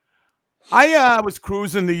 I was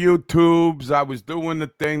cruising the YouTubes. I was doing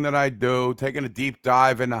the thing that I do, taking a deep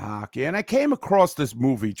dive into hockey, and I came across this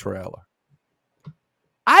movie trailer.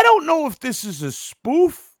 I don't know if this is a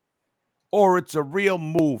spoof or it's a real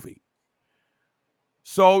movie.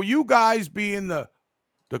 So you guys being the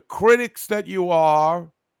critics that you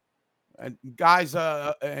are, and guys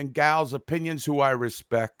and gals' opinions who I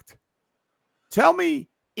respect, tell me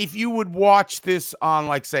if you would watch this on,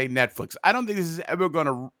 like, say, Netflix. I don't think this is ever going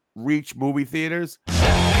to reach movie theaters.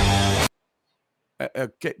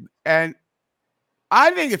 Okay. And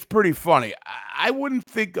I think it's pretty funny. I wouldn't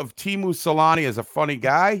think of Teemu Selanne as a funny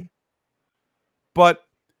guy, but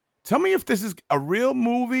tell me if this is a real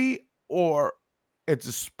movie or it's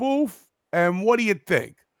a spoof, and what do you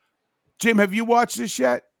think? Jim, have you watched this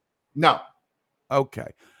yet? No. Okay.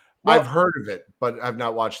 Well, I've heard of it, but I've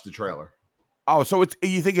not watched the trailer. Oh, so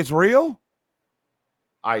you think it's real?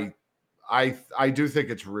 I do think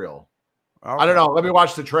it's real. Okay. I don't know. Let me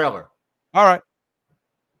watch the trailer. All right.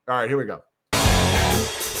 All right, here we go.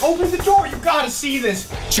 Open the door. You gotta see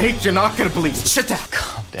this. Jake, you're not gonna believe it. Sit down.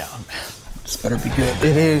 Calm down, man. This better be good.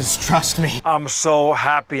 It is. Trust me. I'm so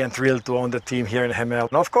happy and thrilled to own the team here in Hemel.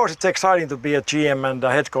 And of course, it's exciting to be a GM and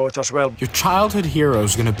a head coach as well. Your childhood hero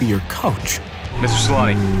is gonna be your coach. Mr.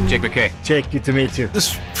 Solani, Jake McKay. Jake, good to meet you.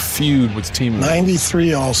 This feud with Team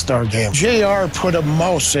 93 All-Star game. JR put a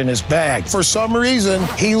mouse in his bag. For some reason,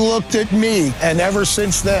 he looked at me, and ever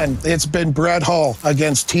since then, it's been Brett Hull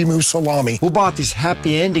against Teemu Selanne. Who bought this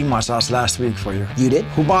happy ending massage last week for you? You did?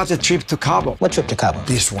 Who bought the trip to Cabo? What trip to Cabo?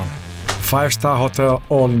 This one. 5-star hotel,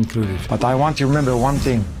 all included. But I want you to remember one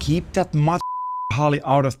thing. Keep that Holly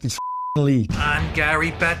out of this league. I'm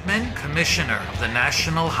Gary Bettman, Commissioner of the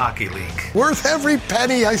National Hockey League. Worth every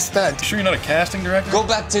penny I spent. Sure you're not a casting director? Go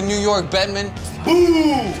back to New York, Bettman.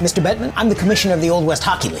 Boo! Mr. Bettman, I'm the commissioner of the Old West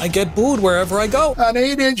Hockey League. I get booed wherever I go. An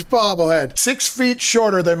 8-inch bobblehead, 6 feet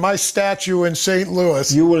shorter than my statue in St.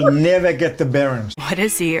 Louis. You will never get the bearings. What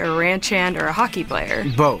is he, a ranch hand or a hockey player?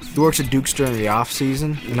 Both. He works at Duke's during the off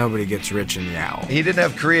season. Nobody gets rich in the owl. He didn't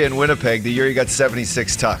have Korea in Winnipeg the year he got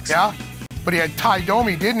 76 tucks. Yeah? But he had Ty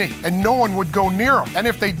Domi, didn't he? And no one would go near him. And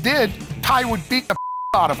if they did, Ty would beat the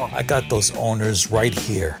out of him. I got those owners right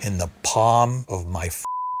here in the palm of my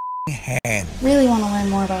hand. Really want to learn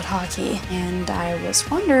more about hockey, and I was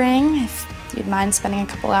wondering if you'd mind spending a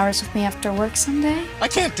couple hours with me after work someday? I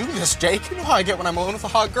can't do this, Jake. You know how I get when I'm alone with a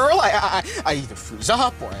hot girl? I either freeze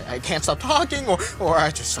up, or I can't stop talking, or I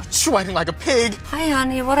just start sweating like a pig. Hi,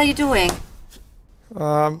 honey. What are you doing?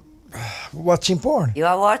 Watching porn. You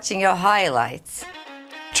are watching your highlights.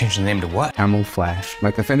 Change the name to what? Camel Flash.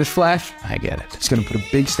 Like the Finnish Flash? I get it. He's gonna put a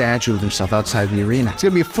big statue of himself outside the arena. It's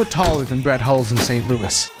gonna be a foot taller than Brett Hull's in St.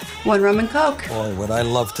 Louis. One rum and coke. Boy, would I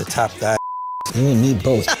love to tap that. You and me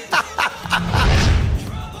both.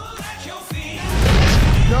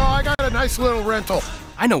 No, I got a nice little rental.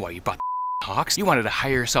 I know why you bought Hawks. You wanted to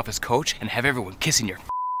hire yourself as coach and have everyone kissing your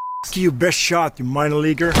Give you best shot, you minor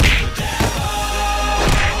leaguer.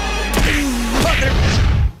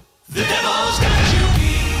 The devil's got you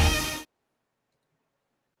beat.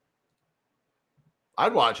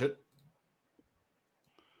 I'd watch it.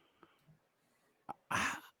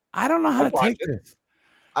 I don't know how to take this.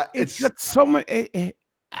 It's got so many.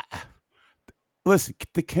 Listen,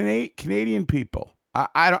 the Canadian people.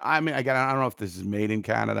 I don't know if this is made in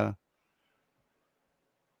Canada.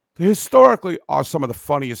 They historically are some of the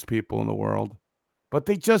funniest people in the world, but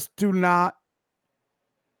they just do not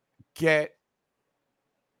get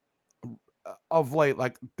of late.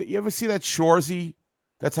 Like, you ever see that Shoresy?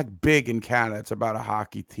 That's like big in Canada. It's about a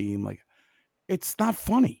hockey team. Like, it's not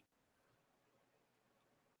funny.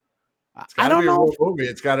 I don't know. Movie.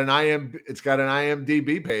 It's got an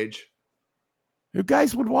IMDb page. You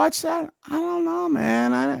guys would watch that? I don't know,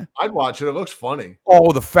 man. I'd watch it. It looks funny.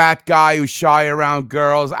 Oh, the fat guy who's shy around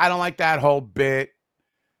girls. I don't like that whole bit.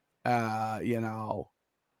 Everybody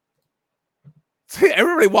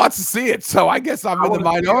wants to see it, so I guess I'm in the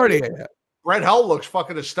minority. Brett Hull looks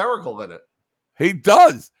fucking hysterical in it. He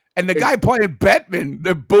does. And the guy playing Bettman,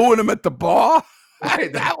 they're booing him at the bar.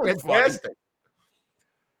 Right, that was fantastic. Funny.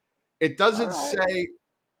 It doesn't say.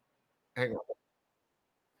 Hang on.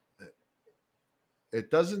 It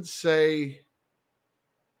doesn't say.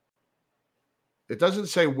 It doesn't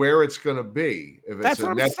say where it's going to be. If it's That's a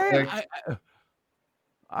what I'm saying. Netflix,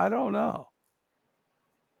 I don't know.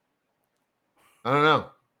 I don't know.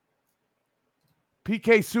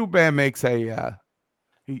 PK Subban makes a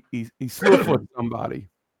he slew foot somebody.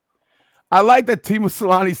 I like that Timo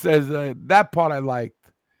Solani says that part I liked,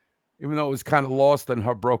 even though it was kind of lost in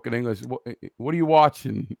her broken English. What are you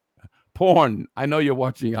watching? Porn. I know you're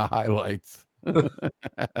watching your highlights. I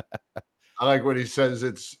like when he says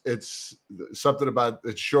it's something about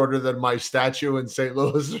it's shorter than my statue in St.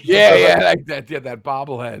 Louis. Yeah, like that. Yeah, that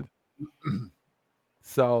bobblehead.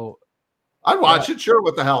 So I'd watch it. Sure,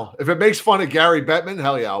 what the hell? If it makes fun of Gary Bettman,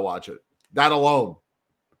 hell yeah, I'll watch it. That alone.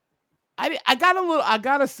 I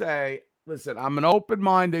gotta say, listen, I'm an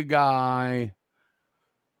open-minded guy,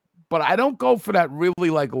 but I don't go for that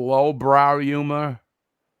really like low-brow humor.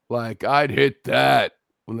 Like, I'd hit that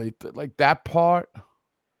when they like that part.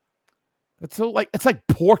 It's so like it's like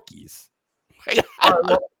Porky's.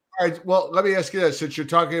 All right, well, let me ask you this: since you're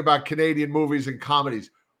talking about Canadian movies and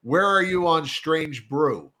comedies, where are you on Strange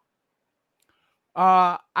Brew?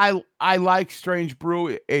 I like Strange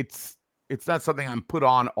Brew. It's not something I'm put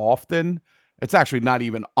on often. It's actually not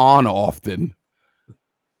even on often.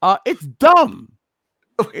 It's dumb.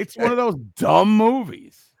 It's one of those dumb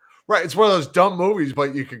movies. Right, it's one of those dumb movies,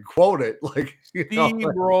 but you can quote it like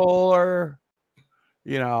Steamroller.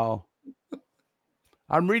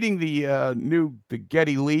 I'm reading the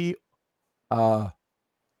Geddy Lee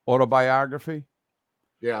autobiography.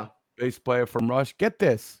 Yeah, bass player from Rush. Get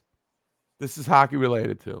this. This is hockey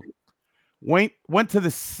related too. Went to the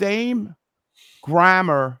same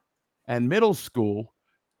grammar and middle school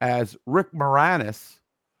as Rick Moranis,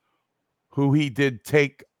 who he did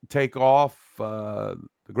take off the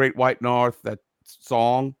Great White North, that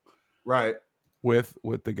song, right, with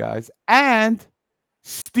the guys, and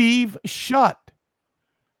Steve Shutt.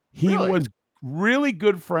 He was really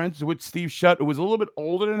good friends with Steve Shutt, who was a little bit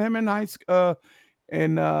older than him in high school,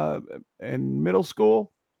 in middle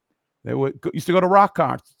school. They used to go to rock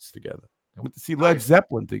concerts together. They went to see Led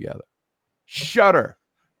Zeppelin together. Shudder.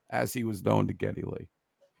 as he was known to Geddy Lee.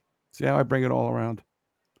 See how I bring it all around?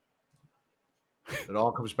 It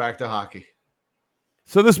all comes back to hockey.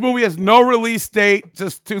 So this movie has no release date,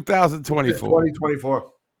 just 2024.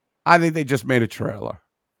 2024. I think they just made a trailer.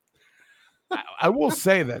 I will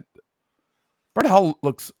say that Brett Hull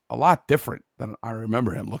looks a lot different than I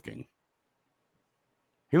remember him looking.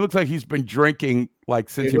 He looks like he's been drinking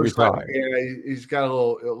since he retired. He's got a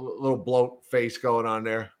little bloat face going on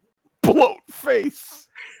there. Bloat face.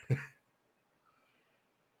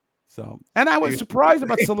 So, and I was surprised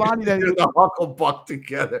about Solani that he was the Huckle Buck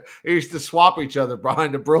together. They used to swap each other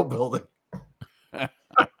behind the Brill building. I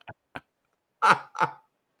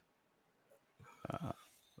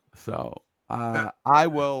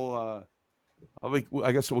will.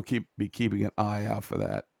 I guess we'll be keeping an eye out for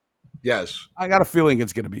that. Yes, I got a feeling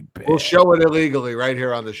it's going to be big. We'll show it illegally right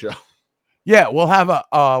here on the show. Yeah, we'll have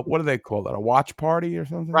a what do they call that? A watch party or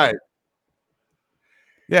something? Right.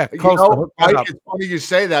 Yeah, Mike, it's funny you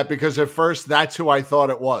say that because at first that's who I thought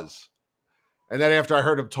it was, and then after I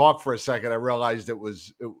heard him talk for a second, I realized it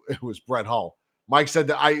was Brett Hull. Mike said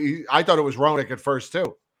that I thought it was Roenick at first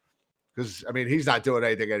too, because I mean he's not doing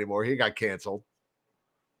anything anymore. He got canceled.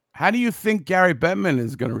 How do you think Gary Bettman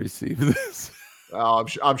is going to receive this? Oh,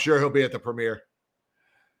 I'm sure he'll be at the premiere.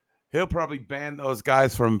 He'll probably ban those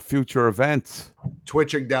guys from future events.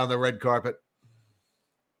 Twitching down the red carpet.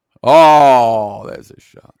 Oh, there's a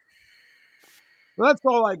shot. Well, that's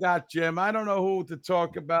all I got, Jim. I don't know who to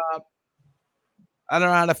talk about. I don't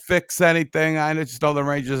know how to fix anything. I just know the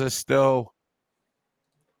Rangers are still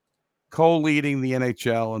co-leading the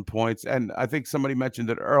NHL in points. And I think somebody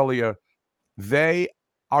mentioned it earlier. They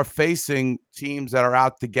are facing teams that are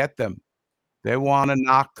out to get them. They want to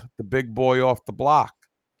knock the big boy off the block.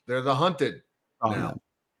 They're the hunted now.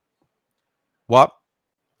 What?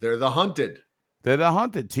 They're the hunted. They're the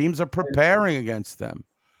hunted. Teams are preparing against them.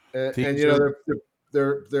 And you know,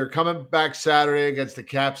 they're coming back Saturday against the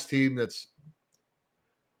Caps team that's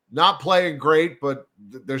not playing great, but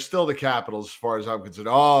they're still the Capitals as far as I'm concerned.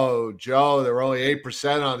 Oh, Joe, they're only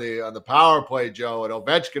 8% on the power play, Joe, and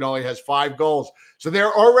Ovechkin only has 5 goals. So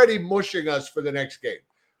they're already mushing us for the next game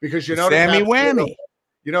because you know Sammy Whammy.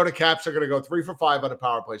 You know the Caps are going to go 3 for 5 on the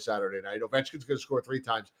power play Saturday night. Ovechkin's going to score 3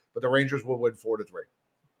 times, but the Rangers will win 4-3.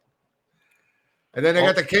 And then they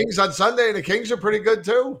got the Kings on Sunday, and the Kings are pretty good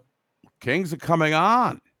too. Kings are coming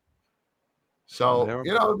on. So,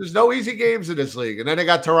 you know, there's no easy games in this league. And then they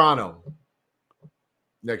got Toronto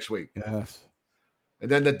next week. Yes.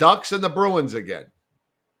 And then the Ducks and the Bruins again.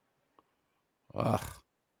 Ugh.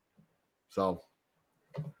 So.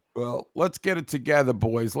 Well, let's get it together,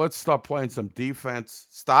 boys. Let's start playing some defense.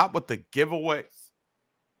 Stop with the giveaways,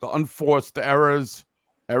 the unforced errors.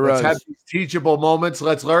 Let's have these teachable moments.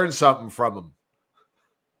 Let's learn something from them.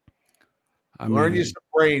 Learn you some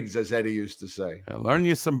brains, as Eddie used to say. Yeah, learn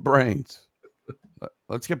you some brains.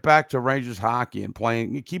 Let's get back to Rangers hockey and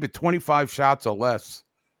playing. You keep it 25 shots or less.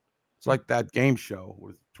 It's like that game show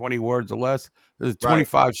with 20 words or less. There's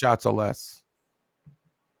 25 shots or less.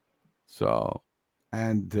 So,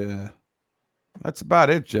 and that's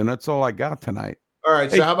about it, Jim. That's all I got tonight. All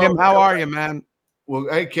right. Hey, So Kim, how are you, man? Well,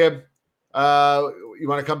 hey, Kim, you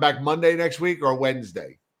want to come back Monday next week or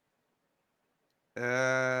Wednesday?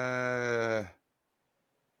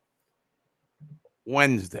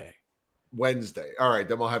 Wednesday. All right.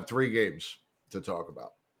 Then we'll have 3 games to talk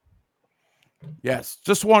about. Yes.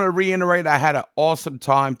 Just want to reiterate, I had an awesome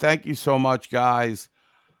time. Thank you so much, guys,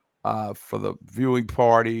 for the viewing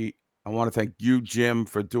party. I want to thank you, Jim,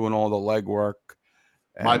 for doing all the legwork.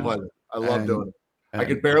 My pleasure. I love doing it. I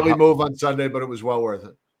could barely move on Sunday, but it was well worth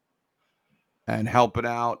it. And helping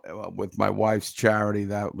out with my wife's charity.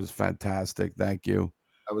 That was fantastic. Thank you.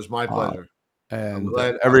 That was my pleasure. And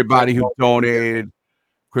everybody who donated.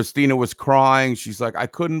 Christina was crying. She's like, I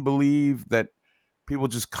couldn't believe that people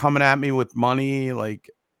just coming at me with money. Like,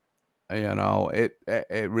 you know, it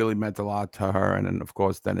really meant a lot to her. And then, of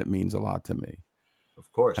course, then it means a lot to me. Of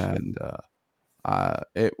course. And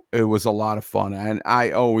it was a lot of fun. And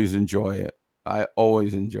I always enjoy it.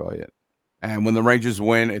 And when the Rangers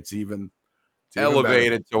win, it's even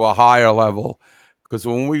elevated to a higher level. Because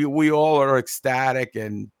when we all are ecstatic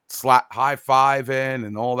and high-fiving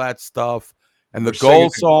and all that stuff, and the goal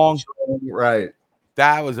song, right?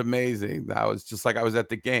 That was amazing. That was just like I was at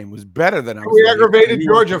the game. It was better than I was. We aggravated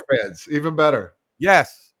Georgia fans. Even better.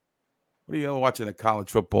 Yes. What are you watching a college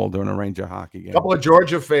football during a Ranger hockey game? A couple of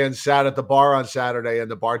Georgia fans sat at the bar on Saturday, and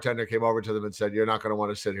the bartender came over to them and said, "You're not going to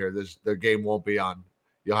want to sit here. The game won't be on.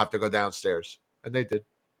 You'll have to go downstairs." And they did.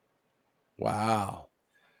 Wow.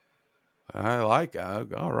 I like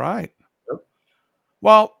it. All right.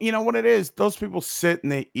 Well, you know what it is? Those people sit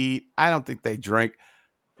and they eat. I don't think they drink.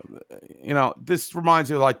 You know, this reminds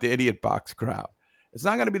me of like the Idiot Box crowd. It's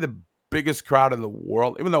not going to be the biggest crowd in the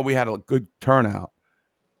world, even though we had a good turnout.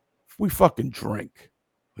 We fucking drink.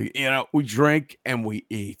 We drink and we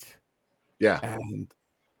eat. Yeah. And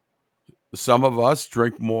some of us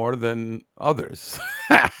drink more than others.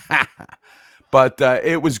 But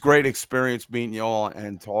it was great experience meeting y'all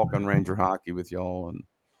and talking Ranger hockey with y'all. And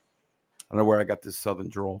I don't know where I got this Southern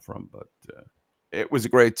drawl from, but it was a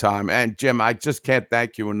great time. And Jim, I just can't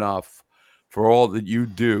thank you enough for all that you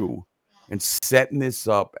do and setting this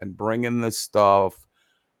up and bringing this stuff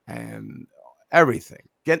and everything,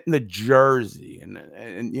 getting the jersey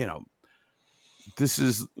and you know, this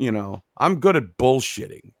is, you know, I'm good at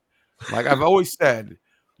bullshitting. Like I've always said,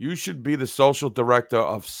 you should be the social director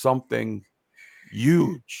of something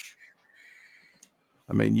huge.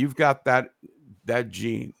 I mean, you've got that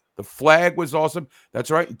gene. The flag was awesome.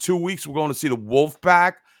 That's right. In 2 weeks, we're going to see the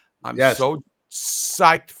Wolfpack. I'm so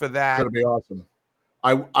psyched for that. It's going to be awesome.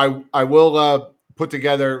 I will put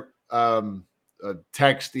together a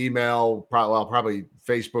text, email, probably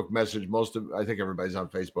Facebook message. I think everybody's on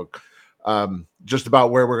Facebook. Just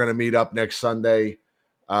about where we're going to meet up next Sunday.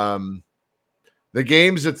 The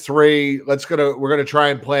game's at 3. We're gonna try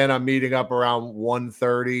and plan on meeting up around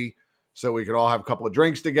 1:30 so we can all have a couple of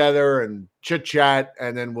drinks together and chit chat,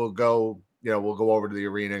 and then we'll go over to the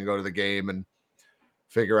arena and go to the game and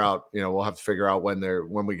figure out, we'll have to figure out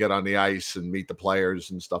when we get on the ice and meet the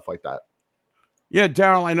players and stuff like that. Yeah,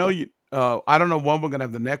 Daryl, I know you. I don't know when we're gonna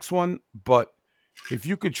have the next one, but if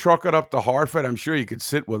you could truck it up to Hartford, I'm sure you could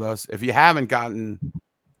sit with us. If you haven't gotten,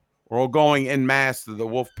 we're all going en masse to the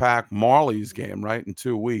Wolfpack Marlies game, right, in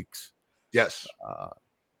 2 weeks. Yes.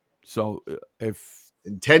 So if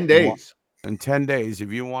in 10 days,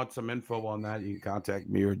 if you want some info on that, you can contact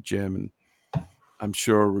me or Jim, and I'm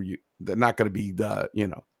sure they're not going to be the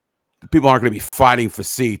people aren't going to be fighting for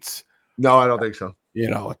seats. No, I don't think so.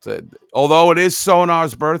 Although it is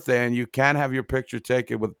Sonar's birthday, and you can have your picture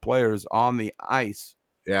taken with players on the ice.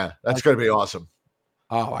 Yeah, that's going to be awesome.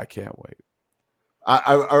 Oh, I can't wait.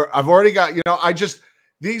 I've already got,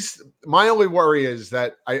 my only worry is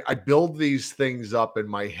that I build these things up in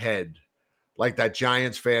my head, like that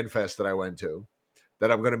Giants fan fest that I went to,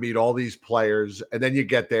 that I'm going to meet all these players, and then you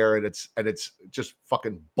get there and it's just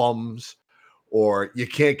fucking bums, or you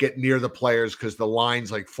can't get near the players because the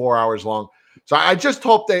line's like 4 hours long. So I just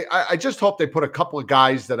hope they put a couple of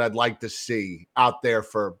guys that I'd like to see out there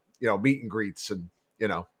for, meet and greets and,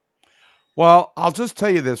 Well, I'll just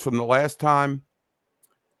tell you this from the last time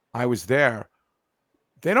I was there,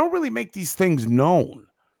 they don't really make these things known.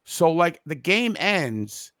 So like the game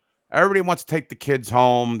ends, everybody wants to take the kids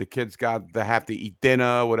home. The kids they have to eat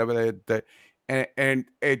dinner, whatever and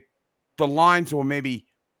the lines were maybe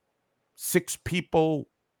 6 people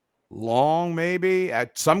long, maybe.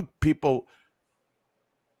 At some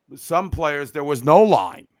players, there was no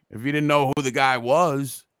line. If you didn't know who the guy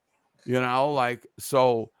was,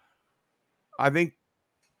 so I think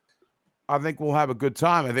we'll have a good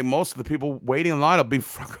time. I think most of the people waiting in line will be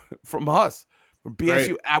from us, from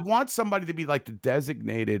BSU. Right. I want somebody to be like the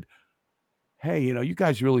designated, hey, you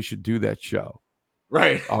guys really should do that show.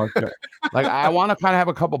 Right. Okay. Like I want to kind of have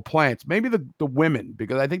a couple plants. Maybe the women,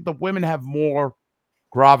 because I think the women have more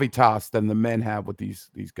gravitas than the men have with these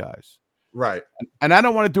guys. Right. And I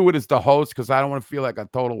don't want to do it as the host because I don't want to feel like a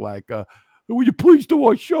total will you please do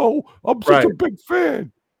our show? I'm such a big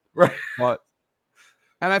fan. Right.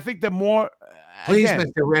 And I think the more, please,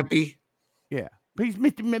 Mr. Rimpy. Yeah, please,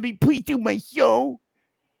 Mr. Rimpy, please do my show.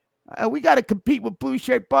 We got to compete with Blue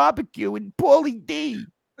Shirt Barbecue and Paulie D,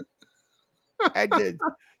 and the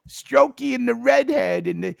Strokey and the Redhead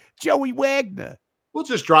and the Joey Wagner. We'll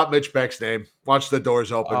just drop Mitch Beck's name. Watch the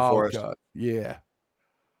doors open for us. God. Yeah.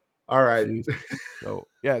 All right.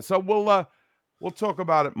 So we'll talk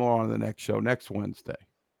about it more on the next show next Wednesday.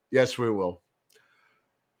 Yes, we will.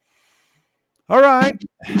 All right.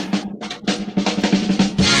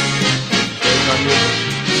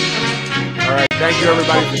 All right. Thank you,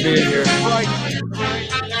 everybody, for being here.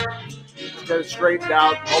 Let's get it straightened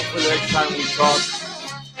out. Hopefully, next time we talk,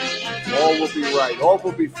 all will be right. All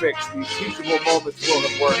will be fixed. These teachable moments will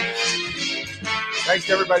have worked. Thanks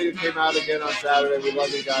to everybody who came out again on Saturday. We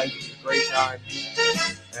love you guys. It's a great time.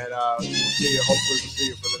 And we'll see you. Hopefully, we'll see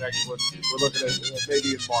you for the next one. We're looking at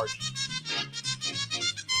maybe in March.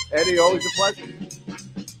 Eddie, always a pleasure.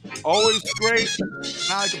 Always great.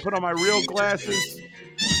 Now I can put on my real glasses.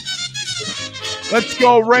 Let's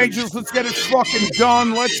go, Rangers. Let's get it fucking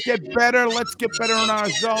done. Let's get better. Let's get better in our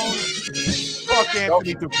zone. Fuck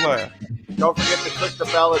Anthony Duclair. Don't forget to click the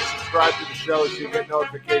bell and subscribe to the show so you get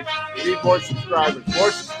notifications. We need more subscribers. More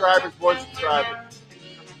subscribers, more subscribers.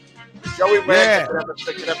 Joey Rand can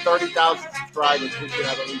have 30,000 subscribers. We can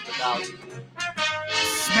have at least 1,000.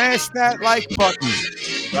 Smash that like button.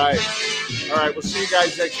 Right. All right, we'll see you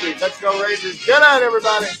guys next week. Let's go, Rangers. Good night,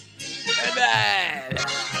 everybody. Bye-bye.